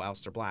 Adam Cole,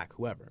 Aleister Black,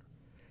 whoever.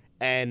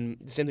 And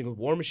the same thing with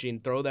War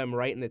Machine. Throw them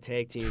right in the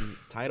tag team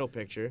title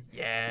picture.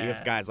 Yeah. You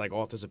have guys like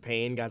Authors of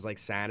Pain, guys like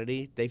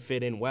Sanity. They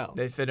fit in well.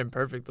 They fit in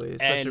perfectly,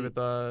 especially And- with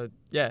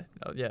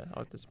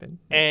I'll just spin.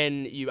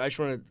 And I just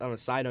want to, on a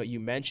side note, you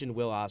mentioned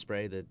Will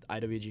Ospreay, the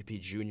IWGP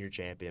Junior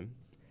Champion.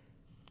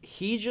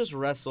 He just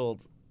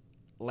wrestled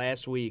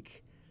last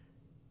week.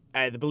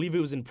 I believe it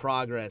was in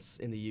Progress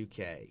in the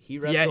UK. He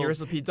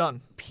wrestled Pete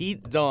Dunne.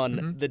 Pete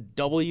Dunne, the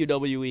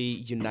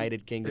WWE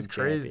United Kingdom It's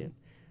crazy. champion.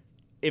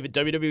 If a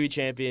WWE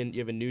champion, you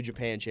have a New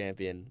Japan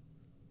champion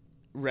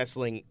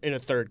wrestling in a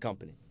third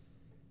company.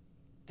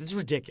 This is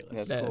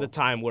ridiculous. That's cool. The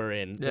time we're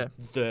in, Yeah.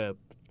 the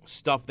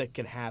stuff that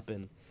can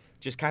happen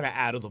just kind of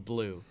out of the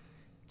blue.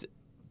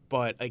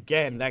 But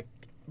again, that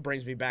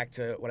brings me back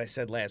to what I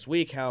said last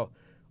week, how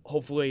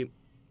hopefully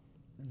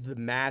the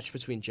match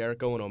between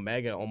Jericho and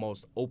Omega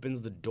almost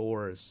opens the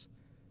doors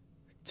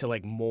to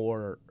like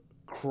more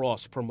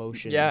cross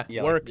promotion Yeah.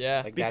 work.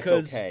 Yeah. Like because-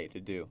 that's okay to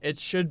do. It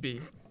should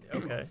be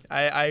okay.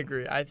 I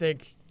agree. I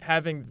think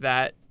having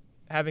that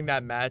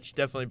match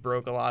definitely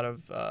broke a lot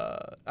of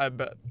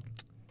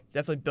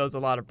definitely built a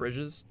lot of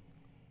bridges,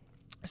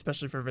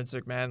 especially for Vince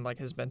McMahon, like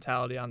his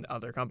mentality on the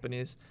other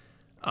companies.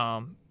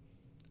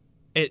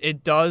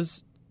 It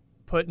does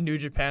put New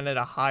Japan at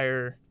a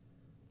higher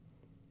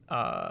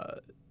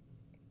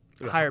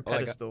Like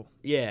pedestal.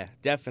 Yeah,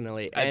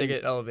 definitely. I And- think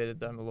it elevated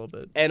them a little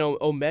bit. And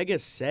Omega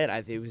said,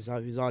 I think he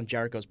was on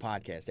Jericho's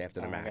podcast after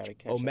the Oh, I match. gotta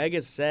catch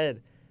Omega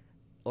said,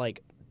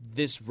 like,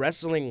 this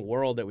wrestling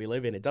world that we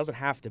live in, it doesn't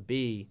have to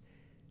be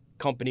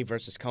company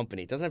versus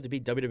company. It doesn't have to be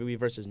WWE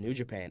versus New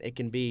Japan. It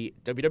can be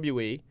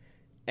WWE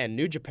and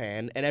New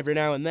Japan, and every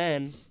now and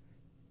then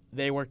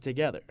they work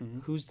together.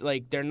 Who's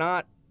like they're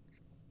not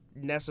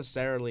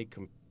necessarily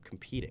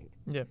competing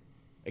Yeah.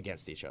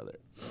 against each other.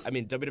 I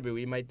mean,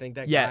 WWE might think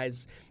that Yeah.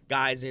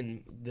 guys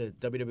in the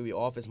WWE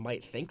office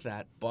might think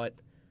that, but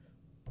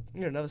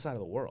you're another side of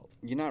the world.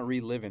 You're not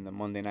reliving the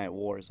Monday Night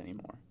Wars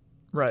anymore.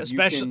 Right.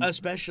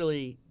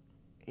 Especially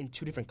in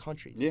two different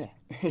countries. Yeah.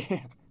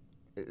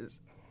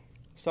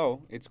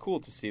 So it's cool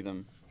to see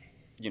them,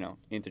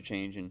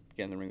 interchange and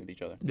get in the ring with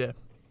each other. Yeah.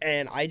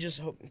 And I just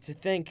hope to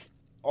think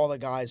all the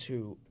guys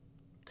who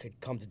could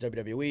come to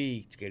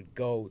WWE, could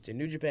go to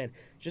New Japan,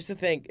 just to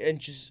think, and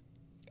just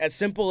as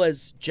simple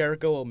as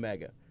Jericho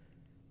Omega.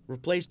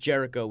 Replace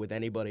Jericho with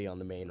anybody on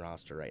the main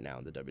roster right now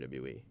in the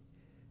WWE.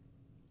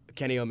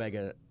 Kenny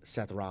Omega,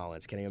 Seth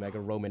Rollins, Kenny Omega,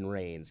 Roman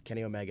Reigns,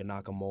 Kenny Omega,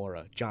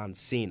 Nakamura, John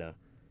Cena,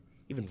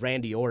 even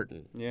Randy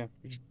Orton. Yeah.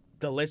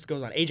 The list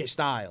goes on. AJ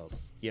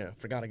Styles,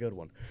 forgot a good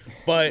one.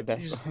 But The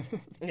best.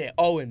 yeah,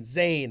 Owen,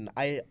 Zayn.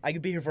 I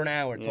could be here for an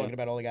hour talking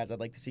about all the guys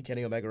I'd like to see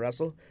Kenny Omega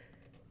wrestle.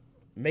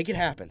 Make it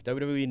happen.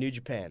 WWE New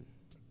Japan.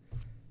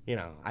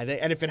 I think,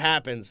 and if it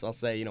happens, I'll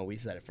say, we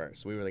said it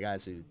first. We were the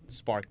guys who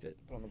sparked it.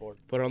 Put on the board.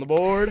 Put it on the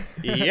board.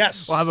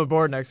 Yes. We'll have a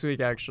board next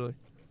week, actually.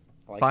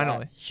 I like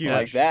Finally. that. Huge. I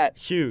like that.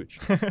 Huge.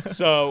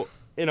 So,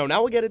 now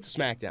we'll get into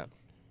SmackDown.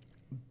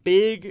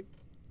 Big,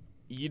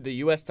 the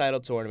U.S. title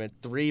tournament,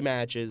 3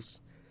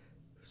 matches.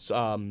 So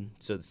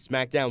the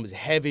SmackDown was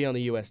heavy on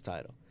the U.S.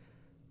 title.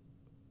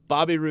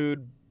 Bobby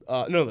Roode,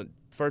 the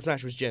first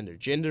match was Jinder.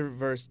 Jinder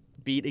versus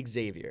beat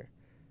Xavier.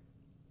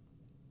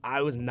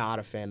 I was not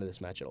a fan of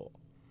this match at all.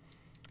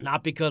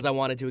 Not because I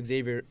wanted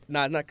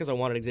not because I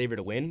wanted Xavier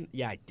to win.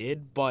 Yeah, I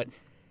did, but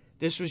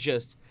this was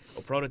just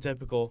a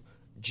prototypical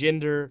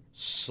Jinder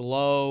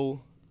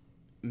slow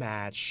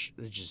match.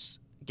 Just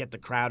get the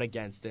crowd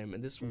against him,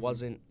 and this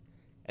wasn't.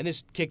 And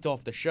this kicked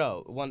off the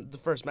show. The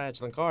first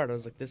match on the card, I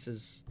was like,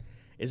 "Is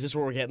this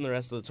where we're getting the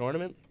rest of the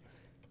tournament?"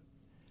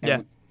 And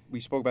Yeah. We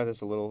spoke about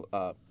this a little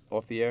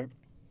off the air.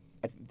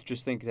 I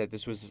just think that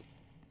this was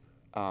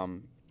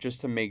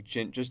just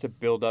to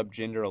build up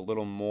Jinder a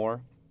little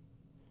more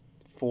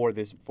for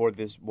this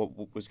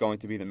what was going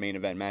to be the main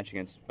event match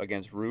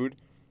against Rude.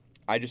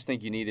 I just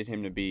think you needed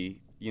him to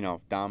be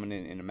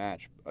dominant in a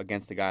match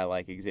against a guy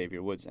like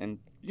Xavier Woods, and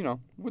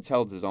Woods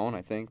held his own,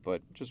 I think,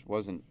 but just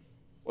wasn't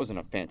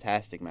a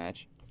fantastic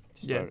match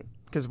to start it.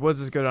 Because Woods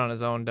is good on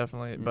his own,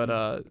 definitely. But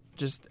I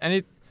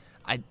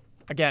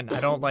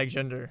don't like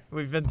Jinder.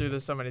 We've been through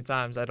this so many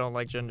times. I don't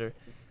like Jinder.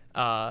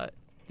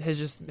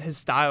 His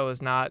style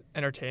is not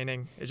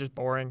entertaining. It's just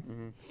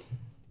boring.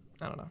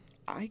 I don't know.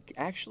 I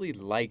actually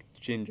liked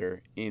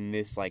Jinder in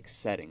this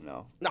setting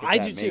though. No, if I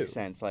that do too. makes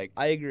sense. I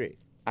agree.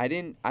 I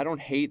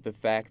don't hate the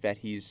fact that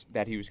he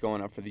was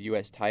going up for the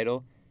U.S.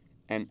 title,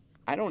 and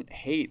I don't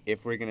hate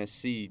if we're gonna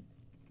see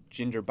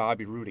Jinder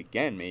Bobby Roode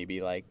again,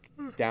 maybe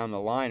down the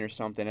line or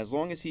something. As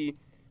long as he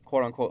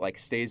quote unquote like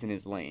stays in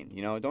his lane.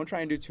 You know, don't try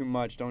and do too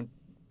much. Don't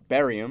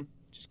bury him.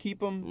 Just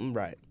keep him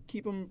Right.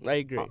 I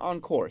agree. on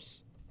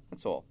course.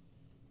 That's all.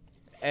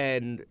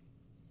 And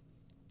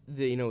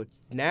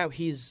now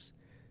he's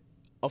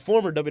a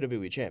former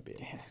WWE champion.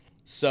 Yeah.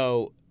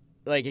 So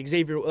like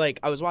Xavier, like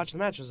I was watching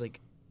the match, I was like,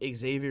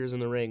 Xavier's in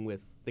the ring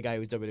with the guy who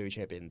was WWE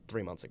champion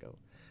 3 months ago.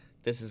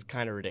 This is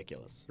kind of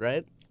ridiculous,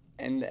 right?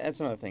 And that's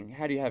another thing.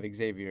 How do you have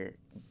Xavier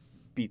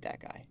beat that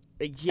guy?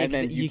 Yeah, And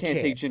then you can't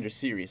take Jinder Jinder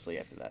seriously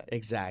after that.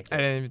 Exactly.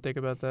 I didn't even think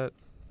about that.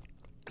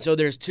 So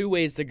there's two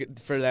ways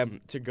for them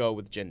to go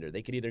with Jinder.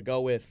 They could either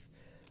go with,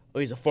 oh,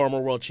 he's a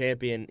former world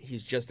champion,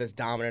 he's just as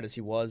dominant as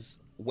he was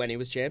when he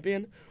was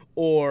champion,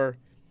 or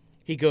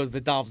he goes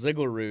the Dolph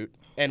Ziggler route,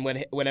 and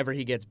whenever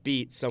he gets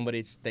beat,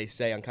 they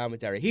say on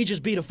commentary, he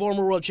just beat a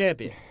former world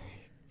champion.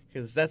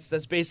 Because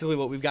that's basically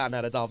what we've gotten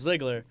out of Dolph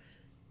Ziggler.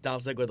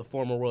 Dolph Ziggler, the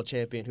former world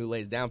champion who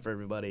lays down for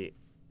everybody.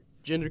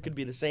 Jinder could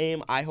be the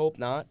same. I hope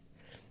not.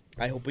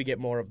 I hope we get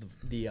more of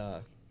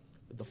the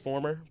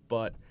former.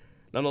 But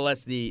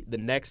nonetheless, the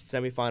next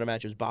semifinal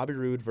match was Bobby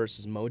Roode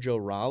versus Mojo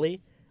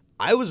Rawley.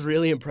 I was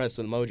really impressed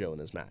with Mojo in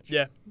this match.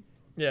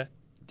 Yeah.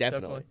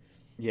 Definitely.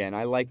 Yeah, and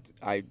I liked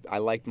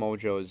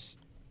Mojo's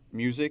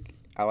music.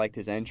 I liked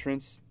his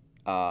entrance.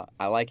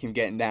 I like him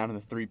getting down in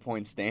the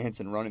 3-point stance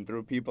and running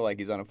through people like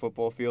he's on a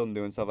football field and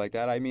doing stuff like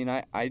that. I mean,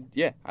 I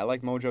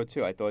like Mojo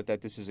too. I thought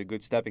that this is a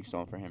good stepping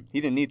stone for him. He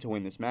didn't need to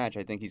win this match.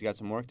 I think he's got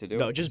some work to do.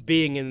 No, just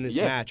being in this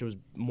match was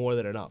more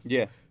than enough.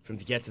 Yeah. For him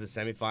to get to the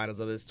semifinals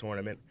of this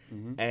tournament.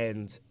 Mm-hmm.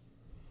 And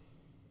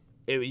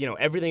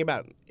everything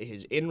about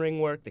his in-ring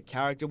work, the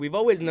character. We've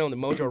always known that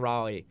Mojo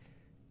Rawley,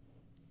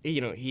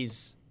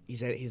 he's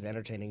an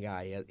entertaining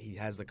guy. He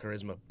has the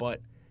charisma,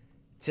 but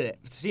to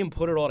see him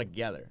put it all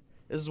together,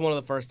 this is one of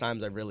the first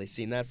times I've really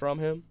seen that from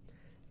him,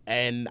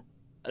 and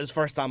it's the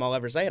first time I'll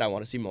ever say it. I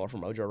want to see more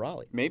from Mojo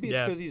Rawley. Maybe it's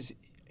because he's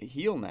a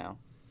heel now,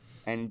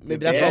 and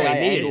maybe that's all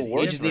he needs.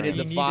 He just needed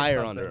He the fire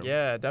something. under him.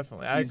 Yeah,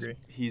 definitely. I agree.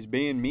 He's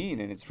being mean,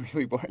 and it's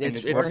really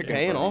It's working.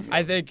 paying for him. off.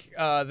 I think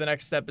the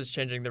next step is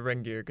changing the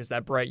ring gear because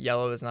that bright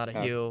yellow is not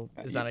a heel.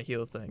 Is yeah. not a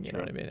heel thing. You know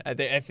True. what I mean? I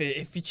think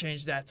if you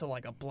change that to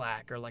like a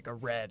black or like a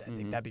red, I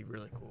think that'd be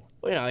really cool.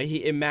 Well,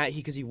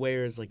 because he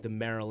wears like the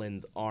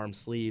Maryland arm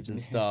sleeves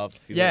and stuff.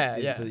 He Yeah,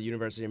 went yeah. to the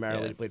University of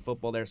Maryland. Yeah. He played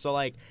football there, so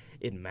like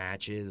it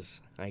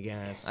matches, I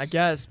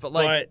guess. But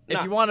like But,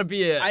 if you want to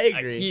be I a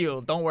agree.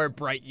 heel, don't wear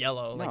bright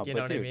yellow. No, Like you but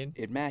know dude, what I mean?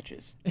 it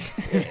matches.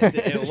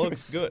 it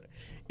looks good.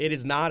 It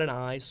is not an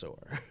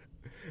eyesore.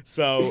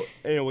 So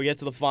we get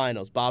to the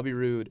finals. Bobby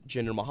Roode,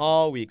 Jinder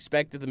Mahal. We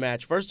expected the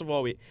match. First of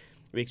all, we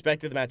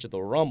expected the match at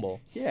the Rumble.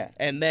 Yeah.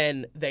 And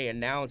then they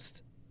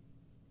announced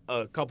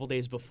a couple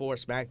days before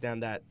SmackDown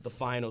that the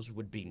finals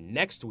would be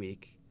next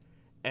week.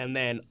 And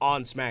then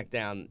on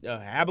SmackDown,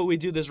 how about we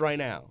do this right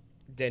now?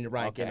 Daniel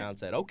Bryan came out and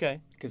said,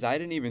 okay. Because I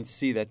didn't even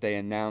see that they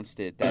announced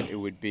it, that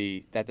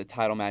the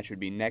title match would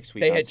be next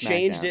week. They on had SmackDown.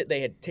 changed it. They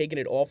had taken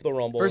it off the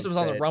Rumble. First it and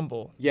was on the said-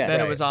 Rumble. Yes. Then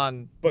Right. it was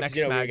on But next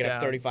we were SmackDown. going to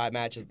have 35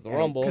 matches at the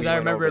Rumble. Because We I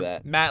went over remember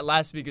that. Matt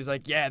last week was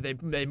like, yeah,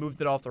 they moved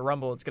it off the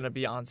Rumble. It's going to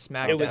be on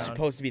SmackDown. It was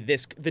supposed to be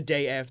the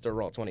day after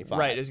Raw 25.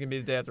 Right, it's going to be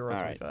the day after Raw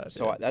All right. 25.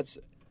 So yeah.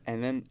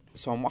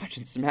 so I'm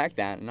watching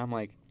SmackDown and I'm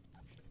like,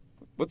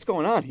 what's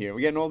going on here?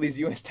 We're getting all these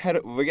U.S.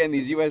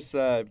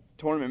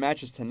 Tournament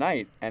matches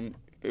tonight, and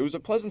it was a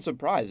pleasant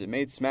surprise. It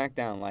made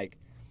SmackDown like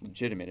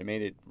legitimate. It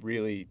made it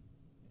really,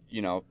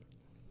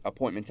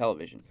 appointment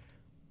television.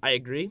 I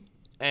agree.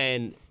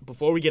 And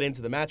before we get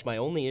into the match, my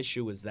only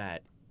issue was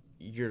that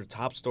your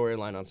top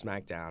storyline on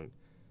SmackDown,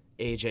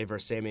 AJ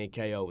versus Sami and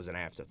KO, was an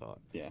afterthought.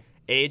 Yeah.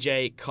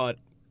 AJ cut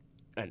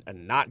a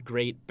not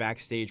great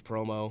backstage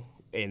promo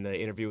in the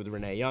interview with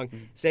Renee Young.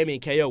 Sami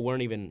and KO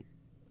weren't even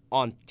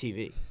on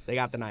TV. They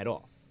got the night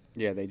off.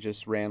 Yeah, they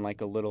just ran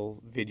like a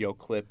little video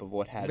clip of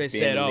what had They been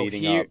said,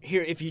 leading here, up.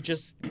 if you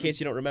just, in case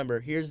you don't remember,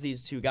 here's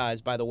these two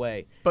guys, by the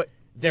way. But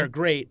They're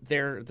great.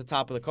 They're at the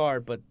top of the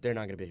card, but they're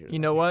not going to be here. you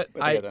know what?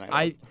 But they got the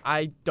night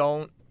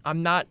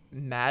I'm not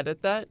mad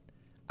at that.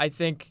 I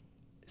think,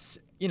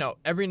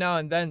 every now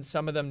and then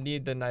some of them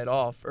need the night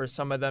off, or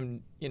some of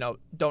them,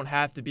 don't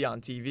have to be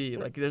on TV.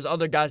 Like there's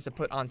other guys to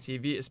put on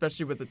TV,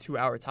 especially with the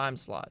 2-hour time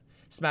slot.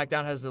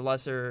 SmackDown has the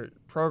lesser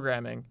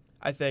programming.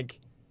 I think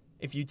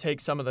if you take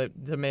some of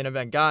the main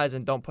event guys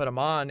and don't put them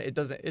on, it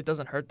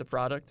doesn't hurt the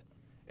product.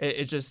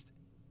 It just,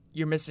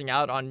 you're missing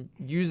out on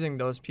using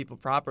those people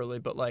properly.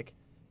 But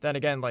then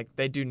again,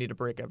 they do need a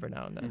break every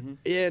now and then. Mm-hmm.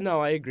 Yeah,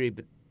 no, I agree,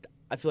 but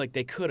I feel like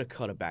they could have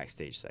cut a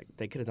backstage segment.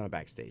 They could have done a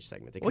backstage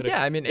segment. They Well, coulda-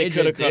 yeah, I mean, they AJ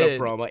could have cut a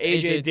did. promo.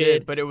 AJ did,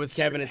 did, but it was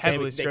Kevin and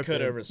heavily Sami, they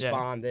could scripted. have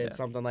responded, Yeah.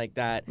 something like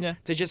that. Yeah.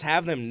 To just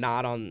have them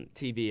not on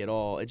TV at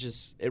all, it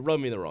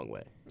rubbed me the wrong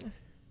way.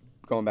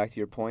 Going back to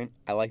your point,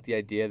 I like the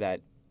idea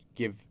that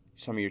give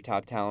some of your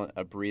top talent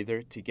a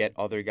breather to get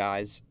other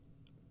guys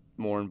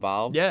more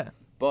involved. Yeah.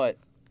 But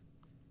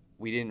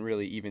we didn't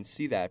really even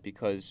see that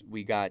because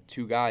we got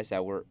two guys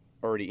that were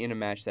already in a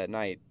match that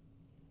night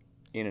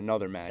in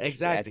another match at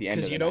Exactly, the end of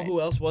because the you know night.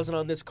 who else wasn't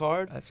on this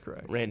card? That's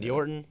correct. Randy Yeah.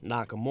 Orton,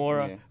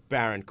 Nakamura, Yeah.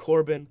 Baron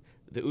Corbin,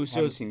 the Haven't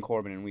Usos. seen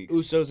Corbin in weeks.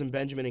 Usos and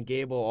Benjamin and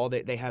Gable,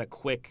 they had a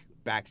quick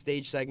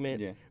backstage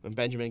segment when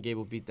Benjamin and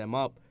Gable beat them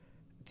up.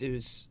 It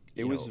was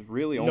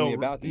really only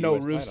about the no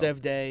US Rusev title.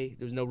 Day.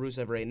 There was no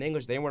Rusev Ray in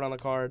English. They weren't on the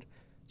card.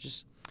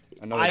 Just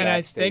Another And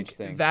I backstage think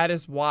thing. that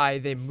is why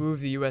they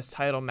moved the U.S.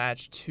 title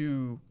match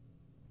to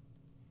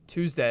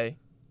Tuesday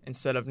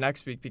instead of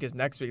next week, because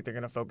next week they're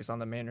going to focus on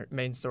the main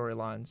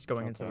storylines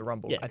going into the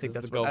Rumble. yeah, I think 'cause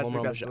that's the Go what I Home think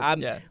Rumble that's show.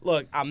 what-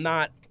 Look, I'm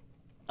not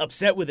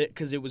upset with it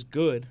because it was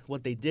good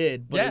what they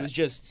did, but Yeah. it was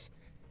just.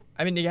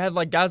 I mean, you had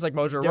like guys like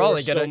Mojo There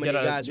Rawley were get so a many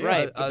guys,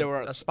 right? But there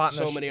were a spot in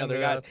so the many in other the-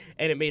 guys,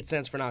 and it made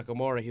sense for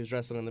Nakamura. He was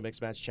wrestling in the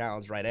mixed match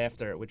challenge right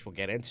after, which we'll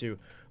get into.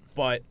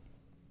 But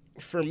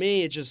for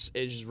me, it just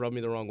rubbed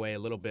me the wrong way a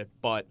little bit.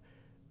 But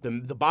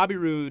the Bobby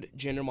Roode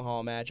Jinder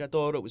Mahal match, I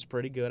thought it was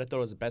pretty good. I thought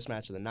it was the best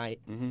match of the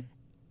night. Mm-hmm.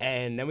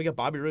 And then we got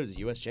Bobby Roode as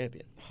U.S.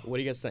 champion. What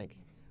do you guys think?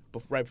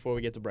 Right before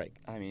we get to break.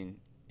 I mean,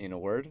 in a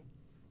word,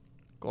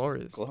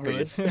 Glorious.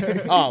 glorious.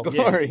 Oh,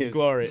 glorious. yeah,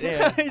 glorious.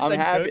 Yeah. He I'm said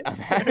happy. good. I'm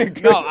happy.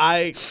 Good. No,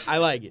 I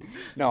like it.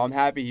 No, I'm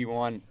happy he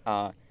won.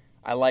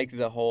 I like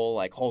the whole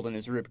like holding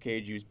his rib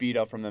cage. He was beat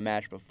up from the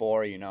match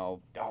before. Oh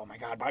my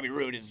God, Bobby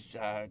Roode is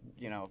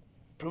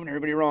proving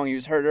everybody wrong. He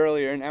was hurt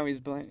earlier, and now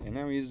he's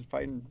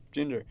fighting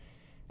Jinder.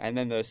 And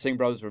then the Singh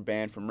brothers were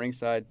banned from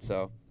ringside.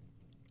 So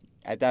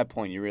at that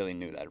point, you really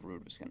knew that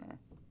Roode was gonna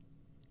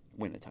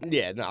win the title.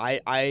 Yeah, no,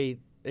 I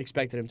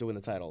expected him to win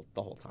the title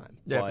the whole time.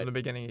 Yeah, But- from the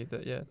beginning he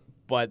did. Yeah.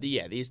 But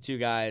these two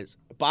guys,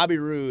 Bobby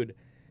Roode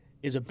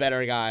is a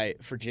better guy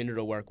for Jinder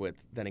to work with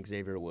than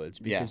Xavier Woods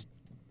because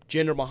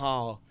Jinder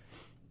Mahal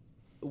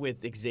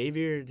with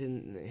Xavier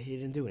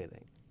didn't do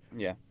anything.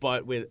 Yeah.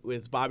 But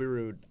with Bobby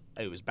Roode,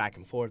 it was back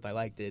and forth. I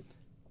liked it.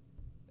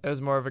 It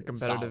was more of a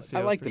competitive Solid. feel.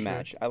 I liked for the sure.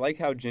 match. I liked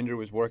how Jinder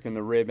was working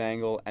the rib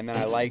angle, and then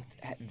I liked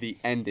the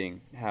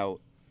ending,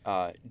 how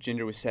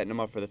Jinder was setting him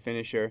up for the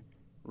finisher.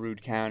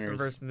 Roode counters.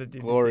 Reversing the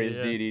DDT, Glorious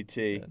yeah.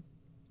 DDT. Yeah.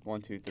 1,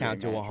 2, 3.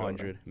 Count to match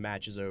 100. over.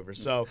 Match is over.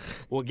 So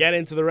we'll get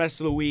into the rest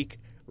of the week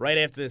right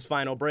after this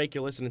final break.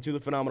 You're listening to the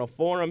Phenomenal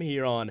Forum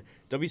here on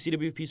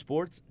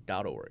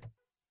WCWPsports.org.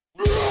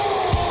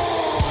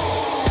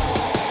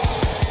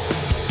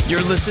 You're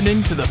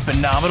listening to the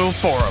Phenomenal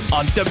Forum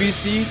on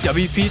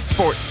WCWP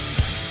Sports.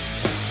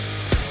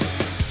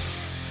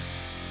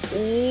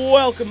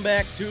 Welcome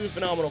back to the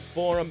Phenomenal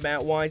Forum.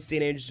 Matt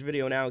Weinstein, Andrew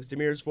Video, and Alex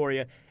Demers for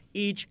you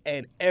each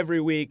and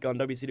every week on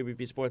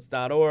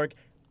WCWPsports.org,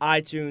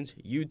 iTunes,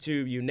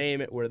 YouTube, you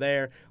name it, we're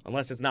there,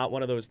 unless it's not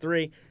one of those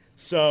three.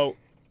 So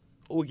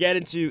we'll get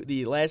into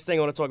the last thing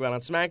I want to talk about on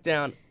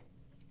SmackDown.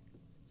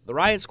 The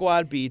Riot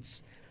Squad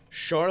beats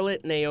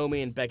Charlotte,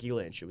 Naomi, and Becky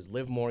Lynch. It was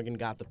Liv Morgan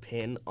got the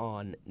pin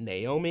on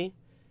Naomi.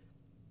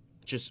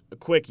 Just a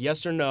quick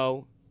yes or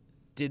no.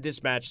 Did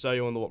this match sell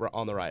you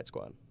on the Riot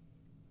Squad?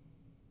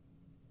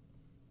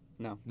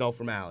 No. No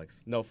from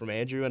Alex. No from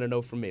Andrew, and a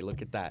no from me.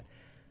 Look at that.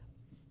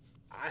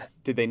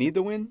 Did they need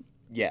the win?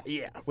 Yeah.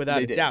 Yeah, without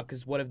They a did. doubt.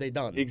 Because what have they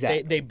done?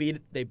 Exactly.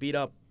 They beat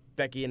up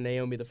Becky and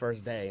Naomi the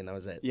first day, and that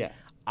was it. Yeah.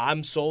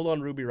 I'm sold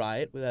on Ruby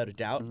Riott without a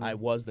doubt. Mm-hmm. I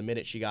was the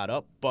minute she got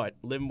up, but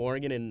Liv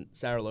Morgan and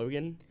Sarah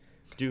Logan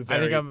do I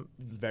think I'm-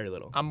 very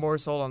little. I'm more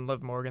sold on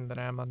Liv Morgan than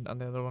I am on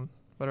the other one.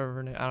 Whatever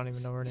her name. I don't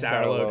even know her name.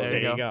 Sarah Logan. There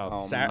you go.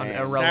 Oh, Sarah, man.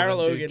 Irrelevant, Sarah dude.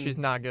 Logan. She's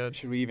not good.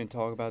 Should we even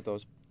talk about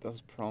those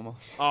promos?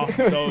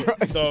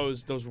 Oh,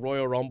 those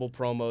Royal Rumble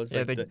promos,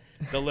 Yeah, like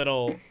the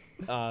little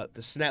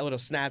little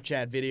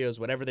Snapchat videos,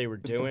 whatever they were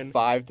The doing.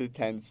 5 to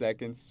 10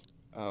 seconds.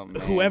 Oh,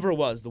 man. Whoever it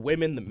was, the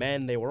women, the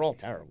men, they were all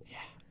terrible.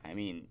 I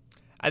mean,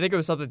 I think it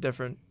was something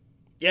different.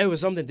 Yeah, it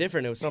was something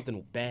different. It was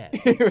something bad.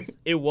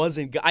 It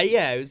wasn't good.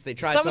 It was. They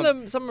tried Some of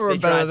them were they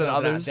better tried than something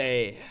out. others.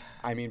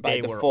 by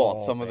They were default,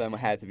 all some of bad. them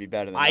had to be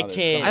better than I others.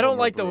 can't- Some of I don't them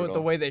were like the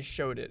brutal. way they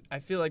showed it. I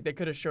feel like they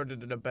could have showed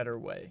it in a better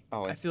way.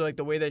 Oh, I it's- feel like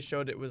the way they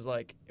showed it was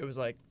like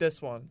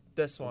this one,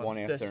 this one, One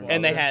this after one,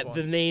 and they this had one.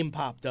 the name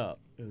popped up.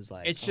 It was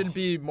like It should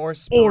be more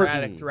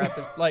sporadic Orton. throughout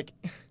the like.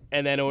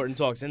 And then Orton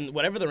talks, and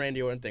whatever the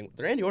Randy Orton thing,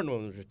 the Randy Orton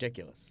one was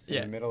ridiculous. in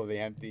Yeah. the middle of the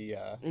empty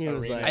He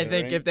was arena. like- I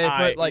think ring. if they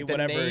put like the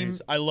whatever name,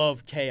 I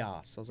love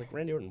chaos. I was like,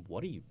 Randy Orton,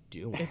 what are you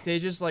doing? if they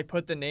just like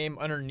put the name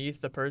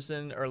underneath the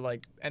person or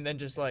like, and then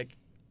just like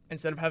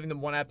instead of having them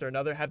one after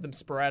another, have them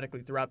sporadically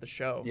throughout the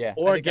show. Yeah.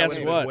 Or think that guess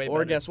would've been what? way Or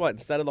better. guess what?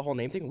 Instead of the whole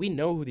name thing, we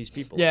know who these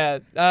people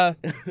are. Yeah.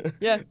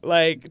 Yeah.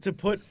 Like, to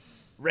put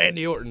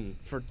Randy Orton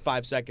for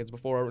 5 seconds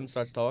before Orton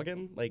starts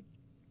talking, like,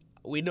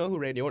 we know who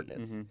Randy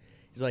Orton is. Mhm.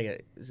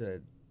 He's a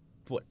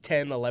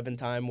 10,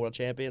 11-time world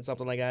champion,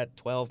 something like that.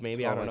 12,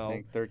 maybe, 12, I don't know. I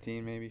think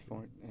 13, maybe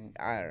 4.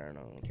 I don't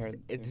know. Carry-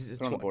 It's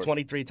it's on the board.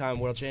 23-time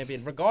world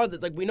champion.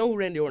 Regardless, like, we know who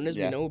Randy Orton is.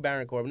 Yeah. We know who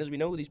Baron Corbin is. We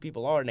know who these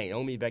people are.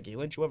 Naomi, Becky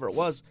Lynch, whoever it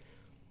was.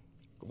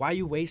 Why are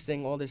you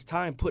wasting all this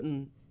time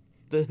putting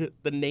the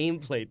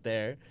nameplate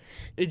there?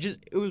 It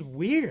was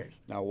weird.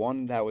 Now,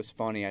 one that was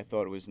funny, I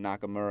thought it was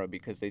Nakamura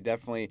because they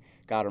definitely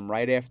got him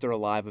right after a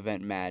live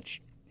event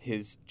match.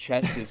 His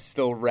chest is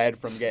still red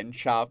from getting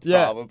chopped,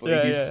 Yeah, probably.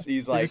 yeah, he's, yeah.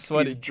 he's like, He's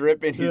sweaty. he's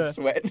dripping, he's Yeah.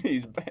 sweating,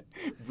 he's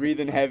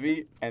breathing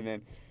heavy, and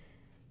then,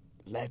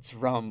 let's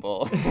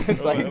rumble.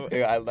 It's like,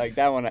 I like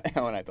that one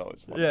I thought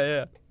was funny.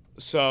 Yeah.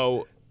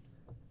 So,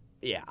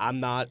 yeah, I'm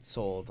not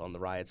sold on the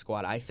Riot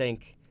Squad. I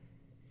think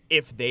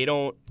if they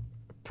don't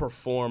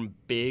perform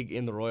big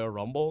in the Royal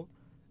Rumble,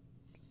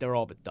 they're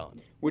all but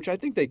done. Which I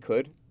think they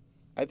could.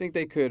 I think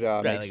they could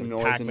make Like some the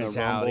noise pack in the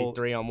mentality, Rumble.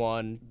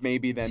 3-on-1.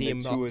 Maybe then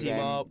team the up, two of team them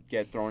up.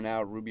 get thrown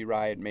out. Ruby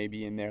Riott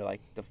maybe in there like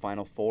the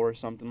Final Four or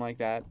something like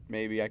that.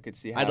 Maybe I could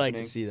see happening. I'd like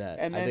to see that.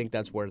 And I then think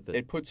that's worth it.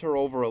 It puts her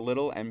over a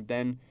little, and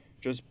then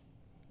just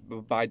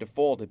by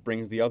default, it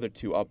brings the other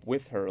two up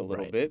with her a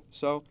little Right. bit.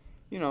 So,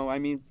 I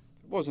mean,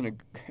 it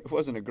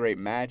wasn't a great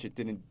match. It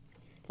didn't,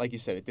 like you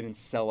said, it didn't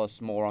sell us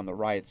more on the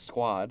Riot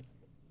squad.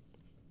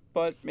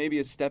 But maybe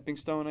a stepping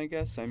stone, I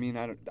guess. I mean,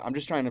 I'm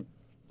just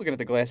looking at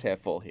the glass half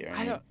full here.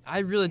 I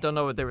really don't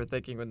know what they were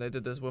thinking when they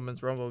did this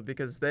women's rumble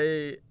because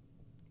they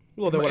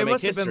Well, they It want to make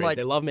must have been history. like-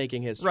 They love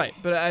making history. right,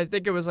 but I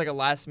think it was like a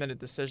last minute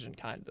decision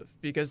kind of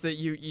because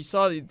you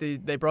saw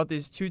they brought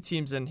these two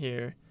teams in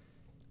here.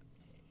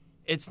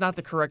 It's not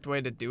the correct way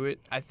to do it.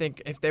 I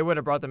think if they would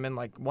have brought them in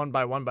like one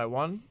by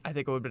one, I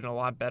think it would have been a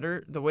lot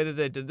better. The way that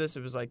they did this,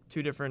 it was like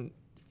two different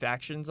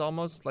factions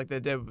almost, like they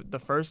did the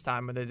first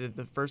time when they did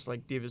the first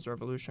like Divas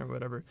Revolution or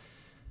whatever.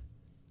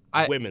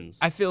 Women's.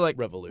 I feel like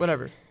Revolution.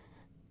 whatever.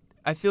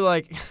 I feel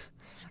like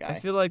This guy. I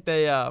feel like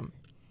they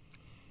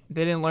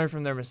didn't learn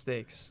from their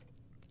mistakes,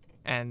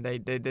 and they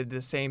did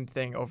the same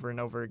thing over and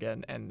over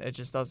again, and it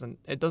just doesn't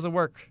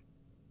work.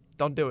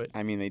 Don't do it.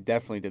 I mean, they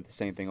definitely did the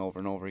same thing over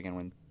and over again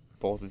when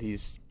both of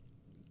these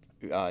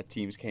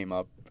teams came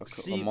up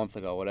a month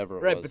ago, whatever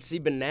it Right, was.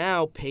 but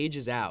now Paige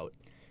is out.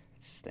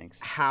 It stinks.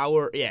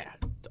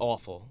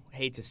 Awful.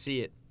 Hate to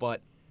see it,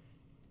 but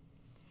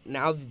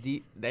now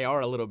they are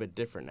a little bit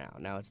different now.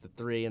 Now it's the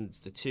 3 and it's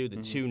the 2, the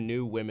 2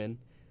 new women,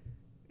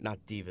 not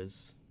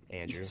divas.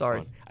 Andrew, Sorry.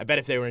 come on. I bet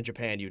if they were in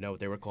Japan, you know what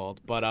they were called.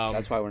 But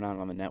That's why we're not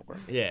on the network.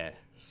 yeah.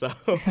 So,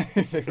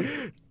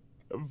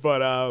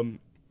 but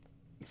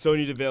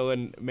Sonya Deville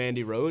and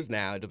Mandy Rose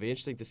now. It'll be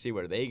interesting to see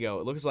where they go.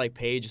 It looks like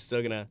Paige is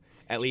still gonna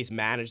at least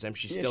manage them.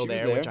 She's Yeah, still she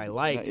was there, which there. I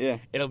like. Yeah.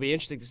 It'll be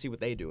interesting to see what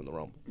they do in the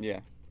Rumble. Yeah.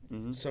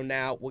 Mm-hmm. So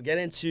now we'll get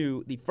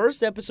into the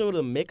first episode of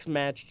the Mixed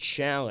Match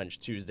Challenge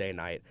Tuesday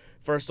night.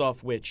 First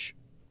off, which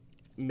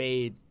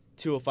made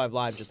 205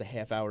 Live just a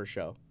half-hour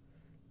show,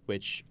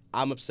 which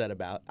I'm upset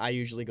about. I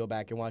usually go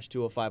back and watch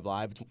 205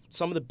 Live. It's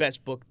some of the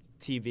best booked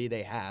TV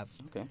they have.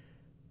 Okay.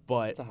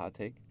 But That's a hot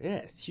take. yeah,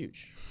 it's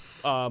huge.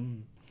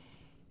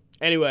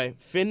 Anyway,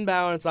 Finn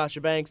Balor and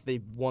Sasha Banks, they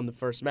won the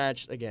first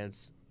match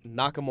against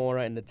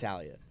Nakamura and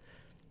Natalya.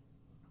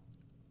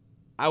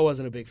 I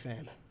wasn't a big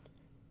fan.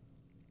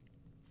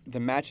 The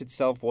match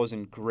itself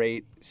wasn't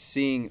great.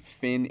 Seeing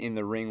Finn in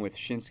the ring with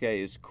Shinsuke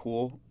is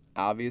cool,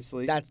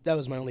 obviously. That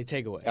was my only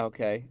takeaway.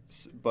 Okay.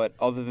 But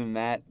other than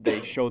that,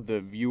 they showed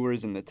the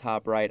viewers in the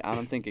top right. I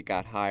don't think it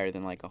got higher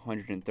than like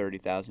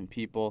 130,000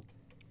 people.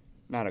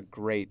 Not a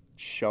great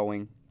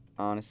showing,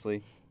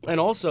 honestly. And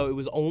also, it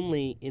was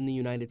only in the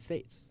United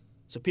States.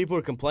 So people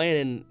were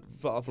complaining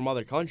from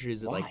other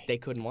countries that Why? like they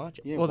couldn't watch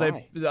it. Yeah, Well,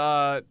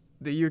 why?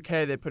 the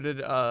UK they put it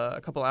a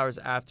couple hours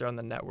after on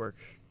the network.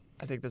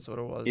 I think that's what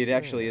it was. It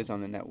actually is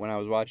on the net. When I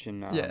was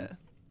watching yeah.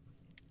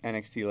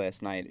 NXT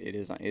last night, it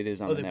is on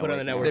Oh, the they network. put it on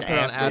the now. network They put it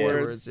on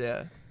afterwards. afterwards.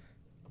 Yeah.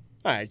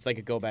 All right, it's like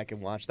a go back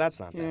and watch. That's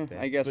not Yeah, that bad.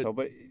 I guess so.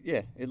 But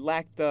yeah, it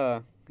lacked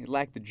the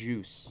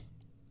juice.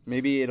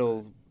 Maybe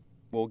it'll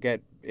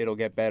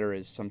get better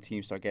as some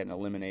teams start getting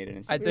eliminated.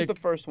 And I it was the think-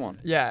 first one.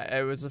 Yeah,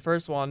 it was the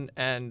first one,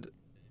 and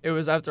it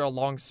was after a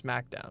long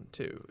SmackDown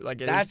too.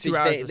 Like it That's was 2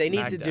 hours. they of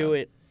need to SmackDown. do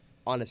it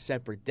on a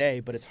separate day,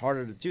 but it's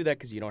harder to do that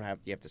because you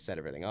have to set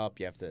everything up.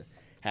 You have to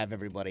have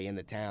everybody in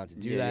the town to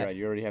do Yeah, that. you're right.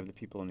 You already have the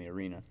people in the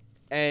arena.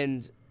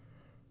 And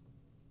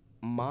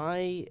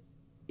my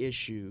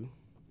issue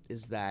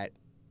is that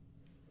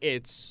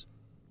it's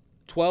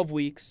 12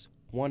 weeks,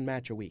 one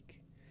match a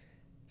week.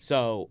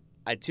 So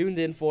I tuned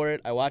in for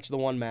it. I watched the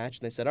one match,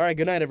 and they said, "All right,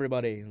 good night,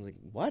 everybody." I was like,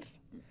 "What?"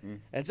 Mm-hmm.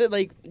 And so,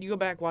 like, you go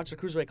back watch the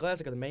Cruiserweight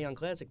Classic or the Mae Young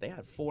Classic. They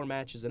had 4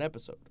 matches an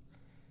episode,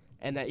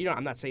 and that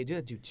I'm not saying do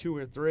that. Do 2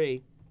 or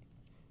 3.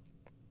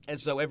 And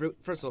so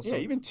first of all, Yeah,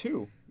 even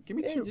 2. Give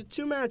me 2. do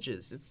 2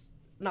 matches. It's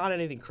not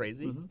anything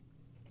crazy. Mm-hmm.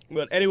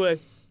 But anyway,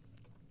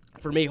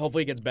 for me,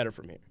 hopefully it gets better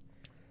from here.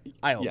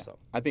 I hope Yeah, so.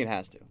 I think it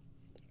has to.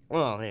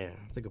 Well, yeah,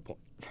 that's a good point.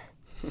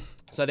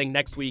 So I think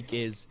next week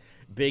is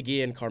Big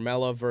E and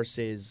Carmella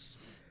versus.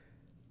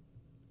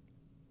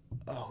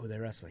 Oh, who are they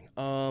wrestling?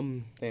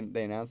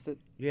 They announced it.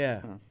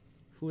 Yeah. Huh.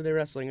 Who are they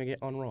wrestling again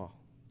on Raw?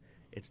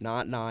 It's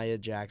not Nia,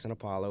 Jackson,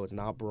 Apollo. It's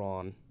not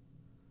Braun.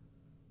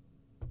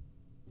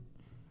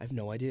 I have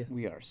no idea.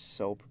 We are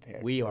so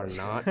prepared. We for are it.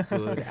 not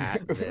good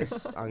at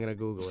this. I'm gonna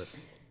Google it.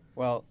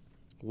 Well,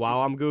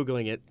 While I'm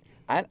Googling it,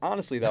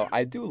 honestly though,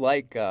 I do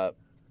like.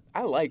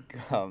 I like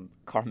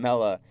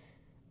Carmella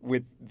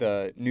with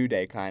the New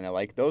Day kind of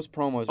like those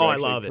promos. Oh, Are I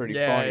actually love it. pretty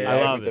Yeah, funny. yeah,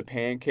 right? I love with it. the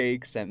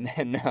pancakes, and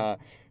then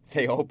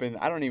they open.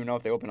 I don't even know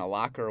if they open a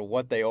locker or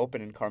what they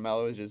open, and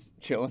Carmella is just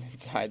chilling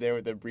inside there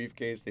with their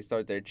briefcase. They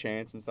start their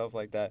chants and stuff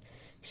like that.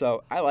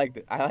 So I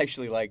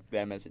actually like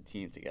them as a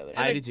team together.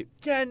 I do too.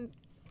 Again,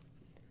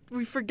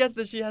 we forget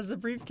that she has the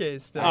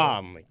briefcase. Thing.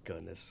 Oh my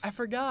goodness. I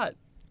forgot.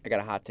 I got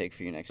a hot take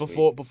for you next week.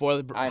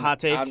 Before the hot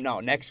take.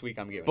 No, next week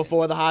I'm giving.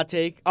 Before the hot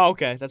take. Oh,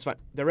 okay, that's fine.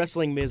 They're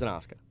wrestling Miz and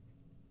Asuka.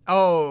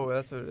 Oh,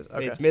 that's what it is.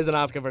 Okay. It's Miz and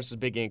Asuka versus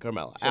Big E and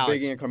Carmella. So Alex,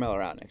 Big E and Carmella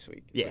are out next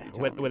week. is yeah, what you're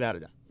telling me. without a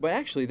doubt. But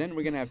actually, then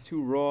we're gonna have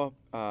two Raw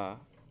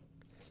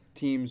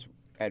teams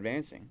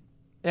advancing.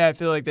 Yeah, I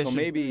feel like they So should.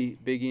 maybe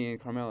Big E and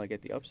Carmella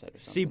get the upset or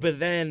something. See, but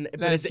then,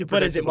 That's too is it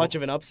predictable. much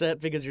of an upset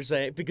because you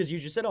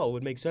just said, oh, it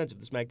would make sense if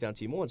the SmackDown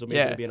team won, so maybe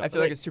Yeah, it'd be an I upset.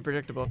 feel like it's too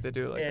predictable if they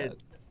do it like Yeah, that.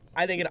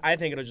 I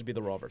think it'll just be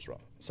the Raw versus Raw.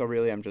 So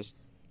really, I'm just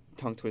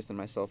tongue twisting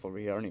myself over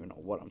here. I don't even know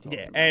what I'm talking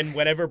Yeah, about. and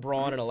whenever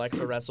Braun and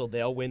Alexa wrestle,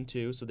 they'll win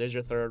too. So there's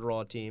your third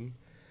Raw team.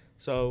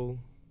 So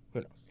who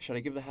knows? Should I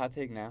give the hot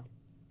take now?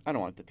 I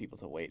don't want the people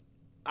to wait.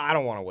 I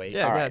don't want to wait.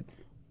 Yeah, All go right. ahead.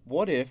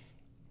 What if?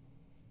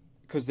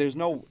 Because there's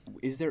no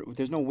women's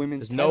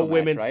There's no title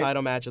women's match, right?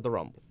 title match at the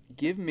Rumble.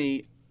 Give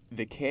me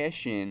the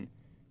cash in.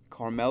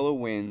 Carmella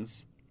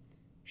wins.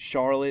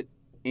 Charlotte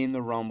in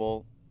the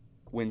Rumble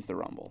wins the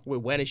Rumble.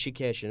 Wait, when is she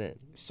cashing in?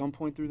 Some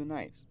point through the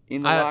night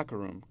in the I- locker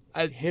room.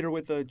 I- Hit her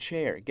with a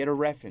chair. Get a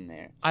ref in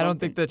there. I don't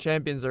something. think the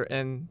champions are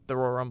in the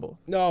Royal Rumble.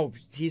 No,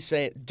 he's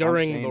saying I'm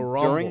during saying the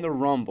Rumble. During the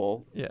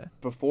Rumble. Yeah.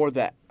 Before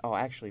that. Oh,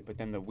 actually, but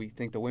then we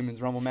think the women's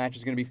Rumble match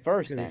is going to be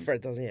first. It's gonna be Then fair,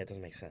 it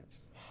doesn't make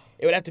sense.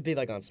 It would have to be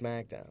like on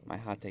SmackDown. my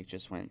hot take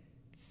just went.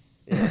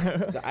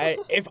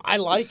 If I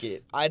like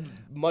it, I'd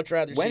much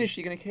rather. When see, is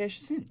she going to cash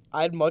this in?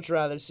 I'd much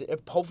rather see.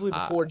 Hopefully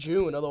before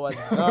June, otherwise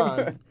it's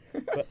gone.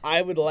 But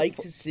I would like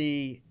to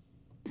see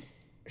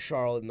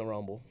Charlotte in the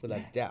Rumble without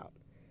a doubt.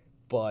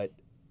 But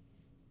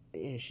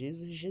yeah,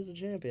 she's a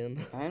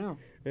champion. I know.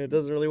 It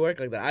doesn't really work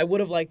like that. I would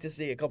have liked to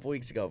see a couple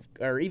weeks ago,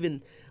 or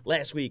even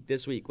last week,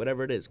 this week,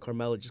 whatever it is.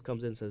 Carmella just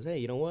comes in and says, "Hey,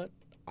 you know what?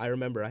 I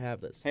remember I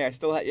have this." Hey, I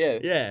still yeah.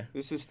 Yeah.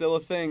 This is still a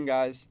thing,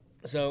 guys.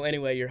 So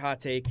anyway, your hot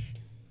take,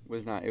 It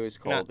was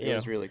cold. Not- It you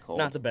was know, really cold.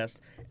 not the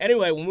best.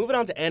 Anyway, we'll move it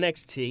on to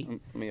NXT.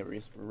 Let me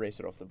erase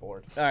it off the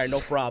board. All right, no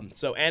problem.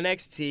 So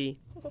NXT,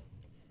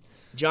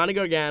 Johnny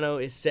Gargano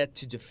is set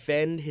to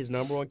defend his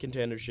number one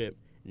contendership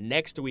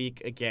next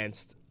week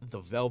against the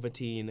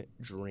Velveteen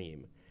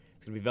Dream.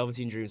 It's going to be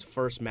Velveteen Dream's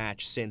first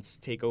match since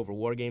TakeOver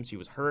War Games. He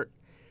was hurt.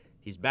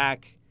 He's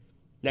back.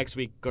 Next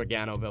week,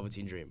 Gargano,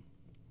 Velveteen Dream.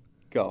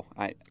 Go.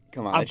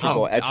 Come on. That's your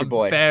boy. That's your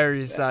boy.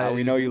 Very excited.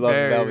 We know you love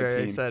very, Velveteen.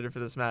 Very excited for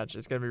this match.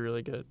 It's gonna be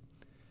really good.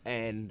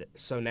 And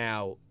so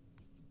now,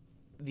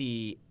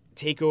 the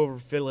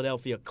TakeOver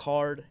Philadelphia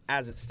card,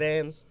 as it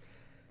stands,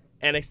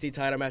 NXT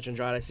title match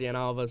Andrade Cien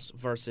Almas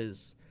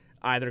versus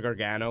either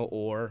Gargano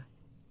or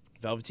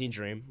Velveteen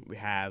Dream. We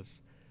have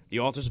the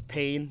Authors of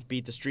Pain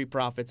beat the Street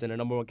Profits in a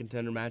number one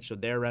contender match, so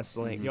they're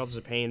wrestling. The Authors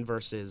of Pain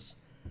versus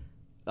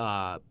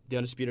the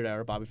Undisputed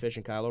Era, Bobby Fish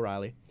and Kyle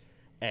O'Reilly.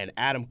 And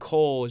Adam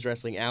Cole is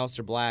wrestling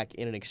Aleister Black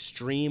in an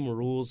Extreme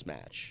Rules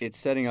match. It's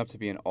setting up to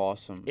be an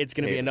awesome. It's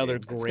going to be another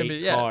pay-per-view. It's great gonna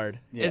be, yeah. card.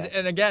 Yeah.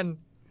 And again,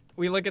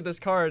 we look at this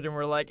card and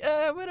we're like,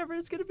 whatever.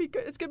 It's gonna be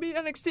good. It's gonna be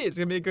NXT. It's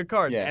gonna be a good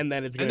card. Yeah. And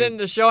then it's And going then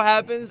the show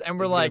happens and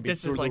we're It's gonna like, be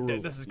this through is the like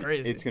roof. this is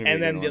crazy. It's gonna be.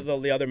 And a then good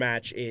one. the other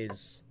match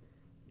is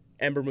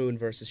Ember Moon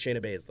versus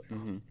Shayna Baszler.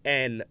 Mm-hmm.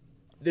 And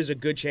there's a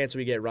good chance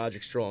we get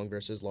Roderick Strong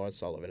versus Lawrence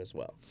Sullivan as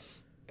well.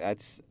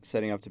 That's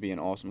setting up to be an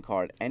awesome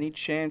card. Any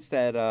chance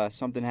that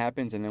something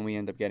happens and then we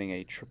end up getting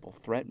a triple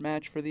threat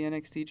match for the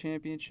NXT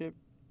Championship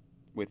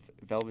with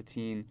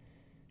Velveteen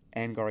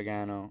and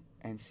Gargano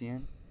and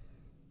Cien?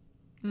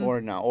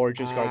 Or no, or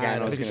just I Gargano's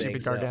don't think it should gonna be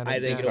so. Gargano. I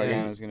think just it'll be,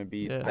 Gargano's gonna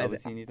beat Yeah.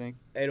 Velveteen. You think?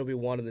 it'll be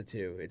one of the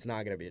two. It's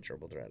not going to be a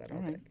triple threat, I don't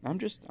All right. think. I'm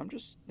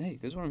just. Hey,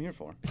 this is what I'm here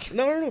for.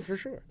 No, for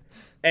sure.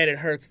 And it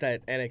hurts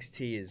that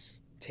NXT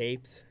is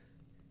taped,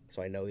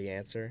 so I know the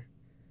answer.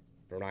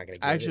 But I'm not going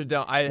to I actually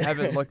don't. I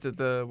haven't looked at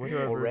the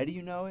whoever. Already,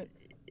 you know it.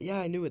 Yeah,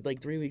 I knew it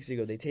like 3 weeks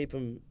ago. They tape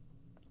them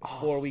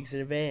 4 weeks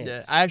in advance.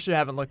 Yeah, I actually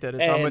haven't looked at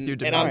it, so I'm with you.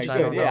 And I'm Dimitri. just I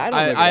don't good. know. Yeah, I don't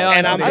look at that. I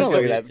And honestly I'm I don't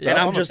think look it's at that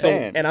gonna stuff. be- I'm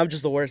a fan. I'm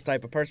just the worst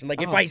type of person.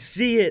 Like if Oh. I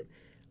see it,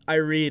 I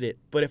read it.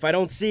 But if I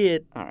don't see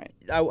it, All right.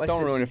 I Don't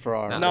sit- ruin it for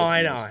our. No,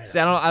 I listeners. know. See,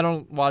 I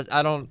don't watch.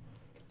 I don't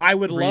I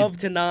would read- love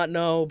to not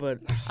know, but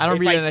if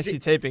read I NXT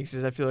tapings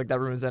because I feel like that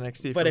ruins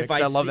NXT. But for me, if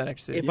 'cause I I love see,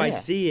 NXT. if I Yeah.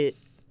 see it,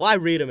 well, I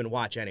read them and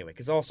watch anyway.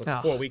 Because also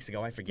Oh. 4 weeks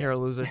ago, I forget. You're a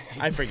loser.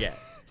 I forget.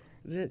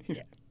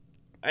 Yeah.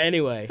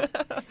 Anyway,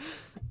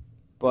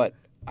 But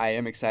I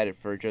am excited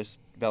for just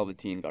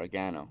Velveteen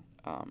Gargano.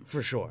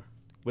 for sure,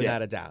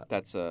 without Yeah. a doubt.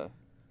 That's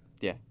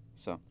yeah.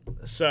 So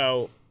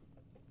So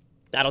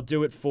that'll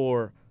do it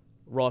for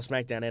Raw,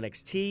 SmackDown,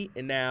 NXT.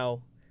 And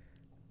now,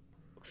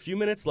 a few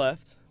minutes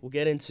left. We'll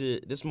get into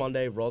this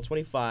Monday, Raw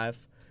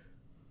 25.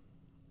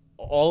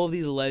 All of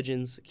these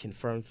legends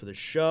confirmed for the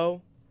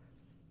show.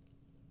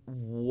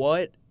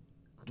 What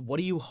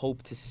do you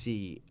hope to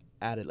see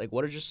at it? Like,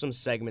 what are just some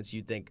segments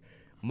you think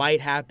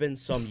might happen,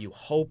 some you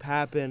hope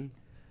happen?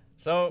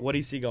 So What do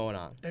you see going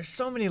on? there's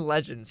so many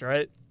legends,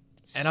 right?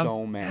 And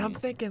so I'm, many. And I'm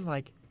thinking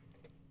like,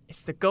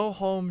 it's the go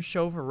home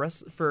show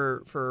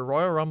for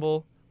Royal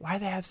Rumble. Why do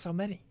they have so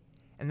many?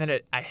 And then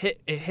it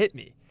hit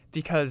me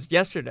because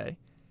yesterday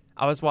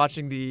I was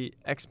watching the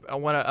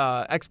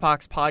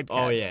Xbox podcast.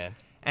 Oh, yeah.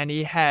 And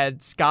he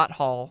had Scott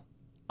Hall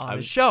on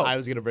the show. I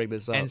was going to bring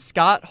this up. And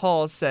Scott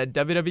Hall said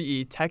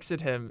WWE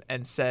texted him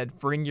and said,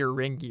 "Bring your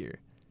ring gear."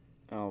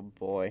 Oh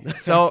boy.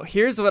 So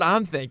here's what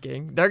I'm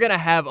thinking: they're gonna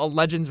have a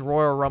Legends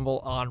Royal Rumble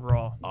on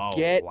Raw. Oh,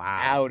 Get wow.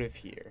 out of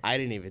here. I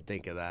didn't even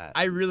think of that.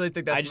 I really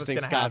think that's I just what's think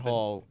gonna Scott happen.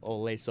 Hall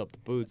will lace up the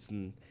boots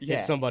and Yeah.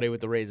 hit somebody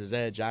with the razor's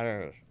edge. I don't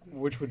know.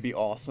 Which would be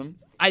awesome.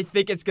 I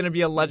think it's gonna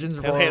be a Legends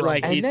He'll Royal hit Rumble.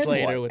 like And Heath then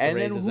Slater what? with And the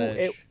then razor's who?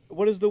 edge.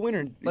 What is the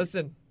winner?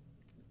 Listen,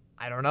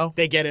 I don't know.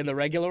 They get in the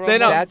regular They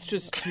Rumble? know. That's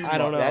just too I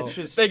don't much. know. That's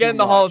just They get too in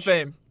the Hall of much.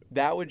 Fame.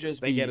 That would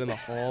just They be. get in the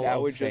Hall That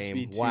of would just Fame.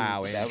 be too.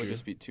 Wow, That would Andrew.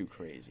 just be too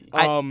crazy.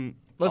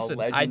 Listen,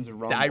 Legends I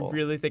Rumble.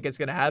 really think it's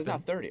gonna There's happen.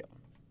 not 30 of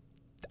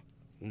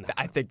them.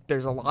 I think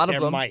there's a lot of there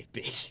them. might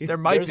be. There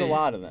might There's be. a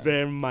lot of them.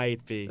 There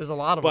might be. There's a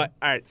lot of But them.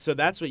 all right, so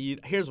that's what you.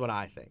 Here's what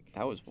I think.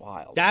 That was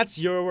wild. That's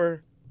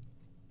your.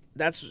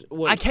 That's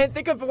what I can't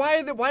think of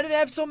why do they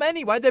have so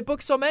many? Why did they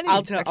book so many?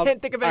 I'll tell. I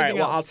can't think of all anything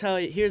right, well, I'll else. tell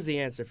you. Here's the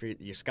answer for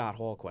your Scott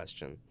Hall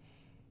question.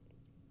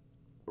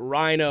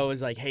 Rhino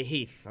is like, hey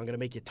Heath, I'm gonna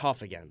make you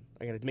tough again.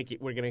 I'm gonna make you.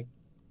 We're gonna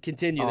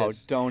continue Oh,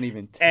 this. don't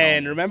even tell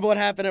And me. remember what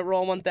happened at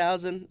Raw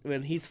 1000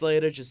 when Heath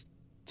Slater just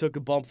took a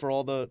bump for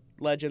all the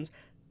legends?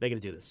 They're gonna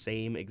do the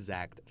same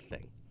exact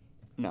thing.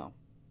 No.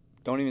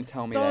 Don't even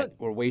tell me Don't- that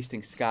we're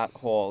wasting Scott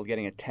Hall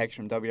getting a text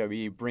from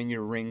WWE, bring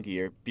your ring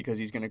gear, because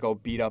he's going to go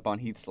beat up on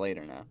Heath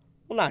Slater now.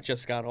 Well, not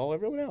just Scott Hall,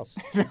 everyone else.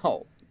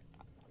 No.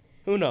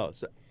 Who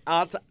knows?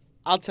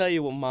 I'll tell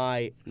you what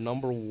my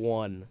number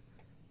one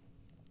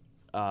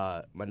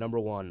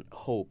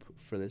hope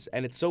for this,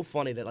 and it's so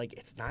funny that like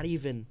it's not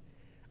even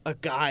a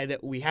guy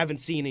that we haven't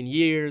seen in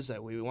years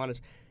that we want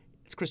to.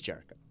 It's Chris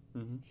Jericho,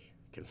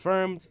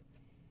 confirmed,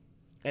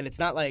 and it's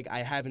not like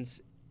I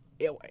haven't.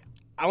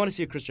 I want to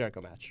see a Chris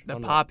Jericho match. The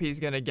on Raw. pop he's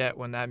gonna get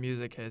when that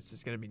music hits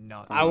is gonna be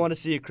nuts. I want to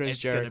see a Chris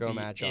It's gonna Jericho be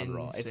match on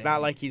Raw. It's insane.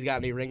 not like he's got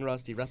any ring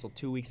rust. He wrestled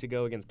 2 weeks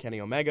ago against Kenny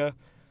Omega.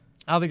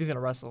 I don't think he's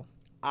gonna wrestle.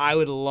 I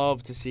would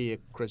love to see a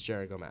Chris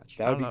Jericho match.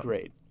 That would don't be know.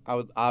 great. I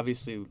would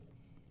obviously,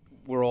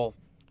 we're all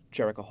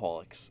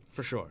Jerichoholics.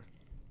 For sure.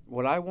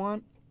 What I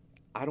want,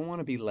 I don't want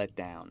to be let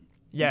down.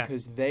 Yeah.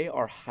 Because they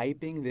are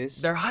hyping this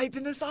They're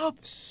hyping this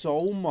up.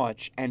 so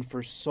much, and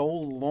for so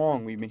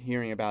long we've been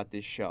hearing about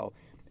this show,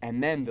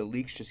 and then the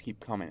leaks just keep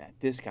coming that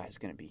this guy's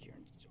going to be here.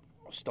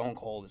 Stone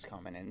Cold is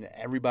coming, and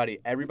everybody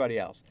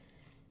else.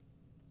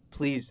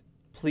 Please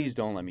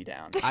don't let me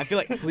down. I feel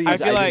like Please, I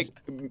feel like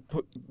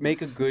just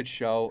make a good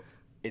show.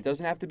 It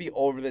doesn't have to be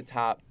over the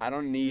top. I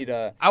don't need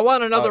a. I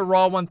want another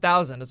Raw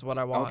 1000 is what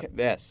I want. Okay,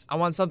 yes, I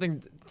want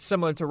something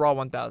similar to Raw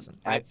 1000.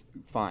 that's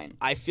fine.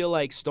 I feel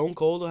like Stone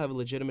Cold will have a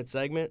legitimate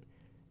segment.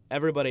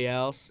 Everybody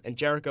else, and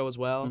Jericho as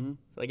well, Mm-hmm.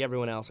 like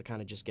everyone else, will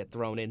kind of just get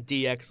thrown in.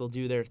 DX will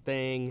do their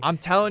thing. I'm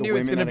telling The you,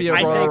 it's women gonna that be a are-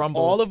 I Royal think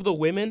Rumble. all of the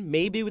women,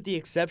 maybe with the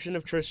exception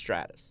of Trish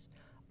Stratus,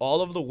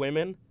 all of the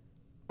women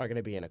are going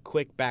to be in a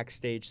quick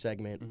backstage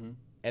segment,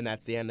 and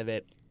that's the end of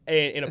it.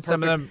 In a And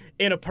some of perfect, them-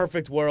 in a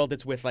perfect world,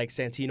 it's with like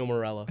Santino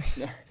Marella.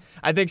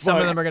 I think some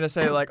But- of them are gonna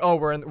say like, "Oh,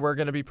 we're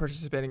gonna be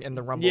participating in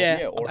the Rumble." Yeah.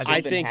 Yeah, or I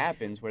something think-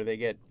 happens where they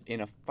get in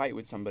a fight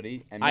with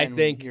somebody, and I then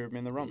think- we hear them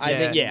in the rumble.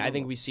 I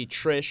think we see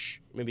Trish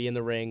maybe in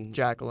the ring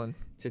Jacqueline.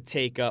 to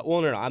take. Well,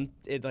 no, I'm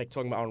like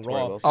talking about on Tori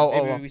Raw. Wilson.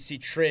 Oh, Maybe we see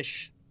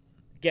Trish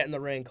get in the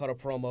ring, cut a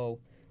promo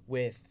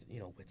with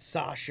with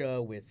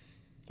Sasha, with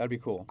That'd be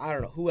cool. I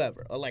don't know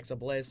whoever, Alexa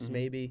Bliss,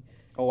 maybe.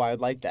 Oh, I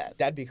would like that.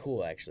 That'd be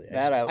cool, actually.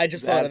 That I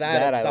just thought of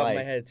that I off the top of my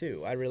like. head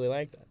too. I really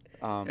like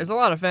that. There's a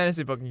lot of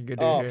fantasy booking you could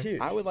do Oh, here.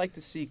 huge. I would like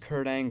to see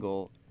Kurt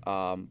Angle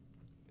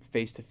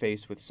face to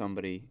face with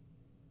somebody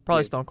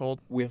Probably Yeah. Stone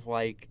Cold. with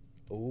like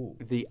Ooh.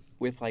 the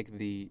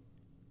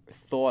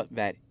thought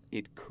that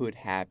it could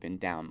happen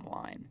down the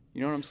line.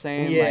 You know what I'm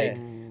saying?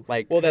 Yeah.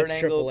 Like Well, Kurt that's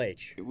Angle Triple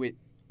H. With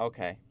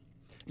okay.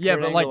 Yeah,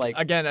 Kurt but Angle, like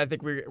again, I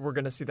think we're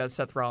gonna see that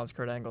Seth Rollins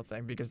Kurt Angle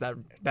thing because that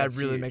That's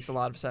really huge. makes a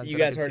lot of sense. You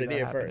and I guys could heard see it that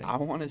here happening. first. I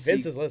want to see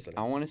Vince is listening.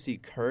 I want to see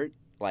Kurt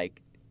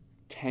like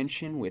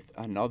tension with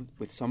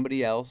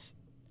somebody else,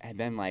 and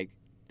then like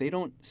they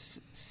don't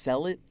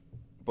sell it,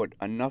 but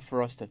enough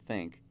for us to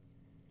think,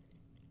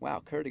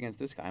 wow, Kurt against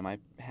this guy might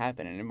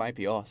happen, and it might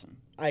be awesome.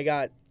 I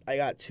got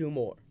two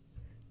more.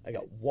 I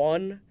got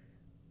one.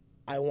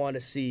 I want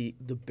to see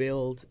the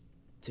build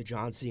to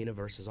John Cena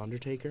versus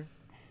Undertaker.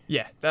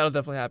 Yeah, that'll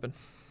definitely happen.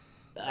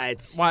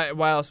 It's Why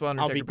else would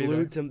I'll Undertaker be there?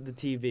 glued to the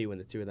TV when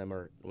the two of them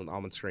are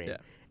on screen. Yeah.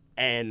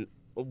 And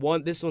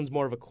this one's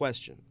more of a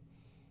question.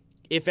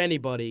 If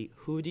anybody,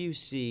 who do you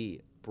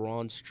see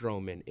Braun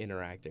Strowman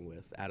interacting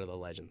with out of the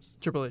legends?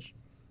 Triple H.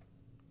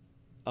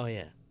 Oh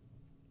yeah.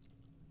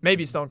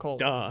 Maybe Stone Cold.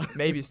 Duh.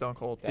 Maybe Stone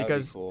Cold That would be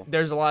because cool.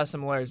 there's a lot of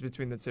similarities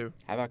between the two.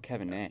 How about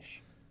Kevin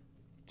Nash?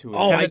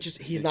 Oh, Kevin-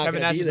 he's not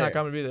Kevin going to Nash be is there. not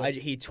coming to be there.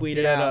 He tweeted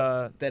He had,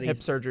 out that hip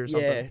he's surgery or Yeah,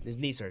 something. his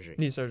knee surgery.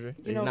 Knee surgery.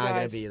 He's not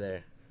going to be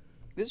there.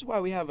 This is why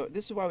we have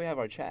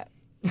our chat.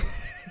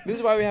 This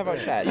is why we have our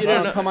chat. So You I don't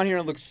don't know- come on here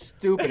and look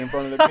stupid in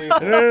front of the people.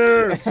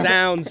 No.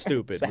 Sound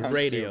stupid. Sound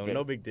Radio, stupid.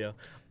 no big deal.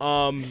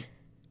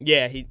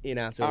 Yeah, he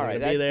announced it was All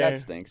going right, to be there. that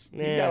stinks.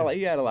 Yeah.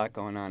 He had a lot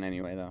going on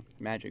anyway, though.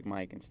 Magic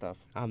Mike and stuff.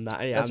 I'm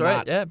not. Yeah, That's I'm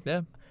right. Not,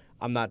 Yeah.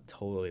 I'm not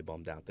totally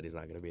bummed out that he's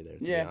not going to be there.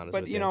 To be Yeah, honest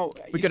but with you know,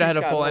 We you could have see had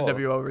a Scott full Hall.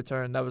 NWO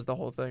return. That was the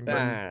whole thing.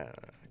 but-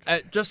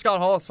 Just Scott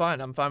Hall is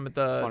fine. I'm fine with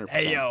the 100%.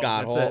 hey yo.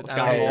 Scott that's Hall. it.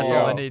 Scott Hey, Hall. That's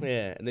all I yo. need.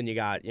 Yeah, and then you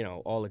got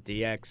all the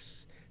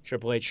DX,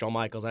 Triple H, Shawn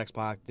Michaels,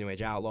 X-Pac, New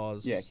Age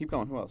Outlaws. Yeah, keep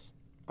going. Who else?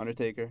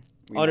 Undertaker.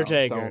 We know,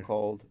 Undertaker. Stone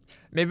Cold.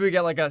 Maybe we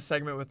get like a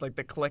segment with like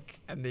the Click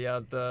and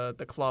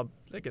the club,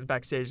 like in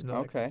backstage. And they're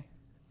like, Okay.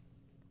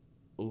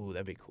 Ooh,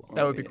 that'd be cool.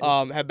 that would be cool.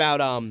 How about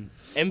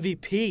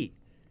MVP?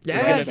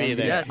 Yes, Is gonna be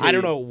there. yes. I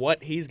don't know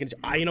what he's gonna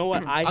do. You know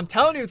what? I'm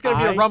telling you, it's gonna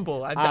be a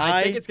rumble. I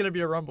I- think it's gonna be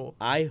a rumble.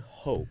 I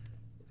hope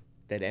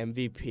that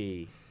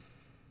MVP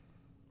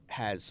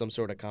has some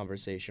sort of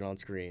conversation on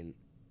screen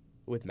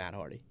with Matt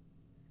Hardy.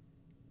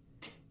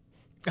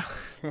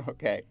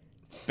 Okay.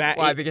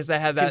 Why? Because they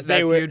had 'cause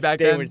that feud back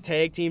they then. were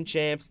tag team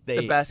champs.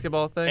 The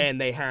basketball thing.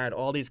 and they had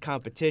all these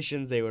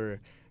competitions. They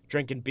were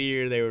drinking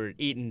beer. They were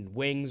eating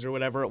wings or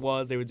whatever it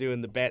was. They were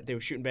doing They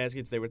were shooting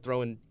baskets. They were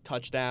throwing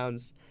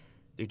touchdowns.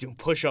 They were doing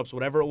push-ups.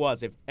 Whatever it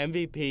was. If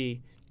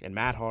MVP and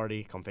Matt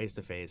Hardy come face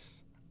to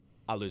face,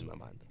 I'll lose my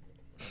mind.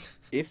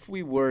 If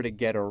we were to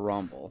get a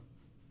Rumble,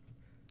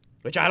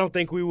 Which I don't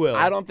think we will.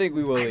 I don't think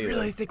we will I either.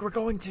 really think we're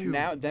going to.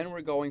 Then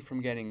we're going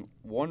from getting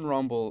one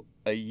Rumble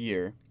a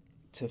year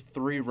to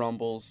 3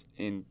 Rumbles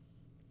in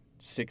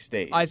 6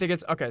 days. I think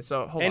it's okay.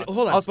 So hold And on.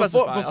 hold on. I'll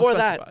specify. Before I'll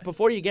that, specify.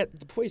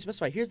 before you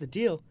specify, here's the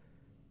deal.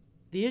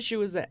 The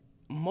issue is that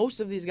most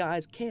of these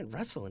guys can't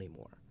wrestle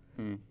anymore,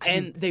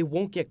 and they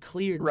won't get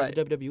cleared right,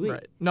 by the WWE.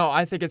 Right. No,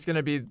 I think it's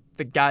gonna be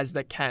the guys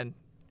that can.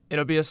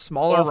 It'll be a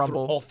smaller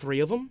rumble. All 3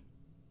 of them.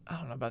 I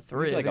don't know about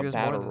 3. like I a think there's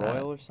battle more than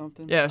royal that. or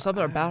something. Yeah, or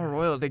something, or battle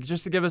royal. Like,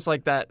 just to give us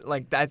like that.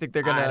 Like I think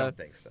they're I gonna. don't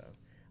think so.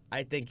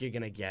 I think you're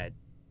gonna get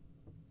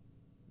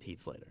Heath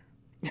Slater.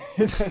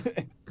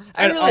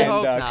 I really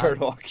hope and not. Kurt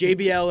Hawkins.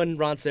 JBL and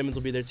Ron Simmons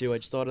will be there too. I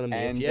just thought of them in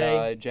and the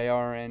APA.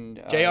 JR and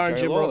JR and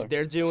Jim Lawler. Ross,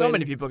 they're doing So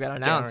many people got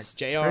announced.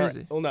 JR, It's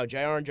crazy. Well, no, JR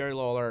and Jerry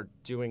Lawler are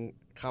doing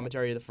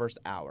commentary the first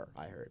hour.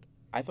 I heard,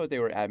 I thought they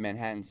were at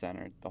Manhattan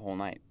Center the whole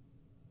night.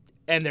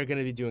 and they're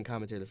gonna be doing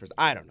commentary the first.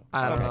 I don't know.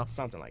 I don't something, know.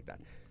 something like that.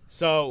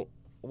 So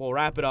we'll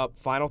wrap it up.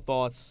 Final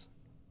thoughts.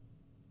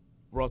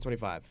 Raw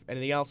 25.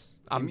 Anything else?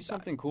 Give me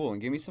something cool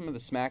and give me some of the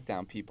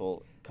SmackDown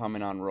people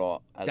coming on Raw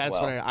as That's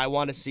well. what I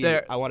want to see.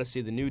 There- I want to see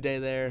the New Day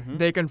there.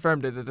 They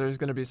confirmed it that there's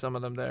gonna be some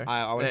of them there.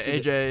 I wanna see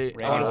AJ.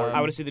 Randy I want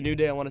Orton. to see the New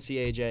Day. I want to see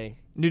AJ.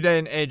 New Day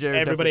and AJ. Are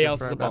Everybody definitely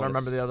else is a confirmed. I don't bonus.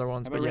 remember the other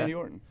ones, How but about yeah, Randy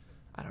Orton?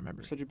 I don't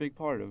remember. Such a big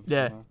part of.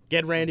 Yeah.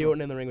 Get Randy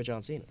Orton in the ring with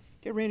John Cena.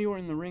 Get Randy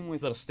Orton in the ring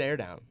with Little stare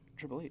down.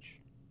 Triple H.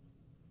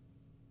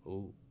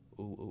 Ooh,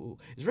 ooh, ooh, ooh.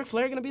 Is Ric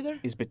Flair gonna be there?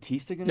 Is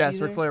Batista gonna Yes, be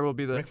there? Ric Flair will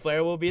be there. Ric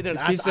Flair will be there.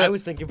 Batista- I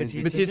was thinking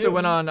Batista. Batista too.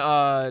 went on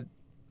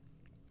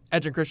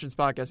Edge and Christian's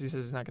podcast. He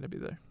says he's not gonna be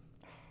there.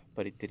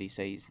 But did he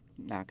say he's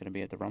not gonna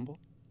be at the Rumble?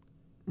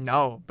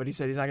 No, but he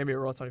said he's not gonna be at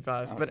Raw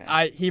 25. But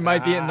Okay. he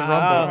might be in the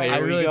Ah, Rumble. here I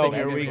we really go, think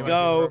he's here gonna we be in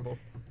go. the Rumble.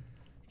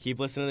 Keep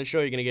listening to the show.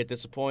 You're gonna get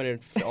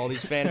disappointed. All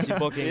these fantasy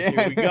bookings. Yeah.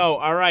 Here we go.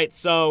 All right.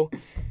 So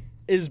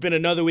it has been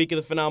another week of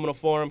the Phenomenal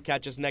Forum.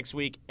 Catch us next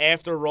week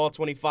after Raw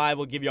 25.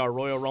 We'll give you our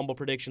Royal Rumble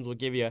predictions. We'll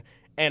give you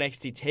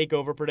NXT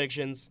Takeover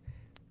predictions.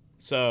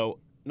 So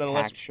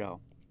nonetheless, Packed show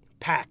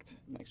packed.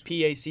 next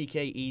week.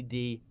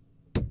 Packed.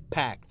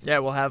 Packed. Yeah,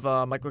 we'll have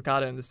Mike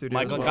Licata in the studio.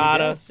 Mike as well. Licata,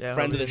 Yes. Yeah,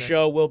 friend he'll of be the in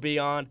show, will be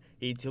on.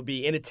 He'll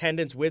be in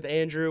attendance with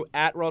Andrew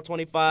at Raw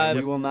 25.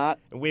 We will not.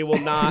 We will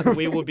not.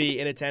 We will be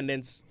in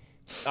attendance.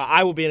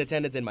 I will be in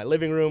attendance in my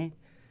living room.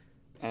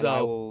 And So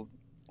I will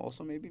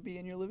also maybe be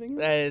in your living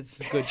room.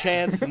 it's a good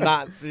chance.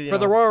 Not For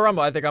the Royal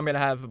Rumble, I think I'm gonna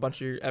have a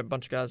bunch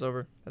of guys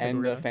over. I think And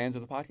we're the gonna- fans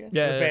of the podcast.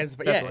 Yeah, the fans,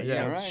 but definitely, yeah,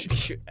 yeah. you know,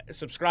 Alright.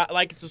 subscribe,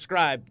 like and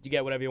subscribe. You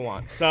get whatever you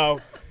want. So,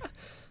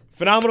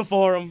 Phenomenal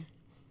Forum,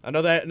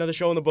 another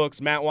show in the books.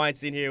 Matt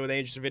Weinstein here with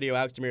Angel Video,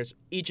 Alex Demiris,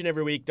 each and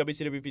every week.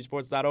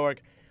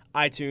 WCWPsports.org,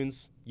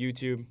 iTunes,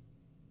 YouTube.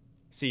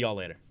 See y'all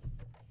later.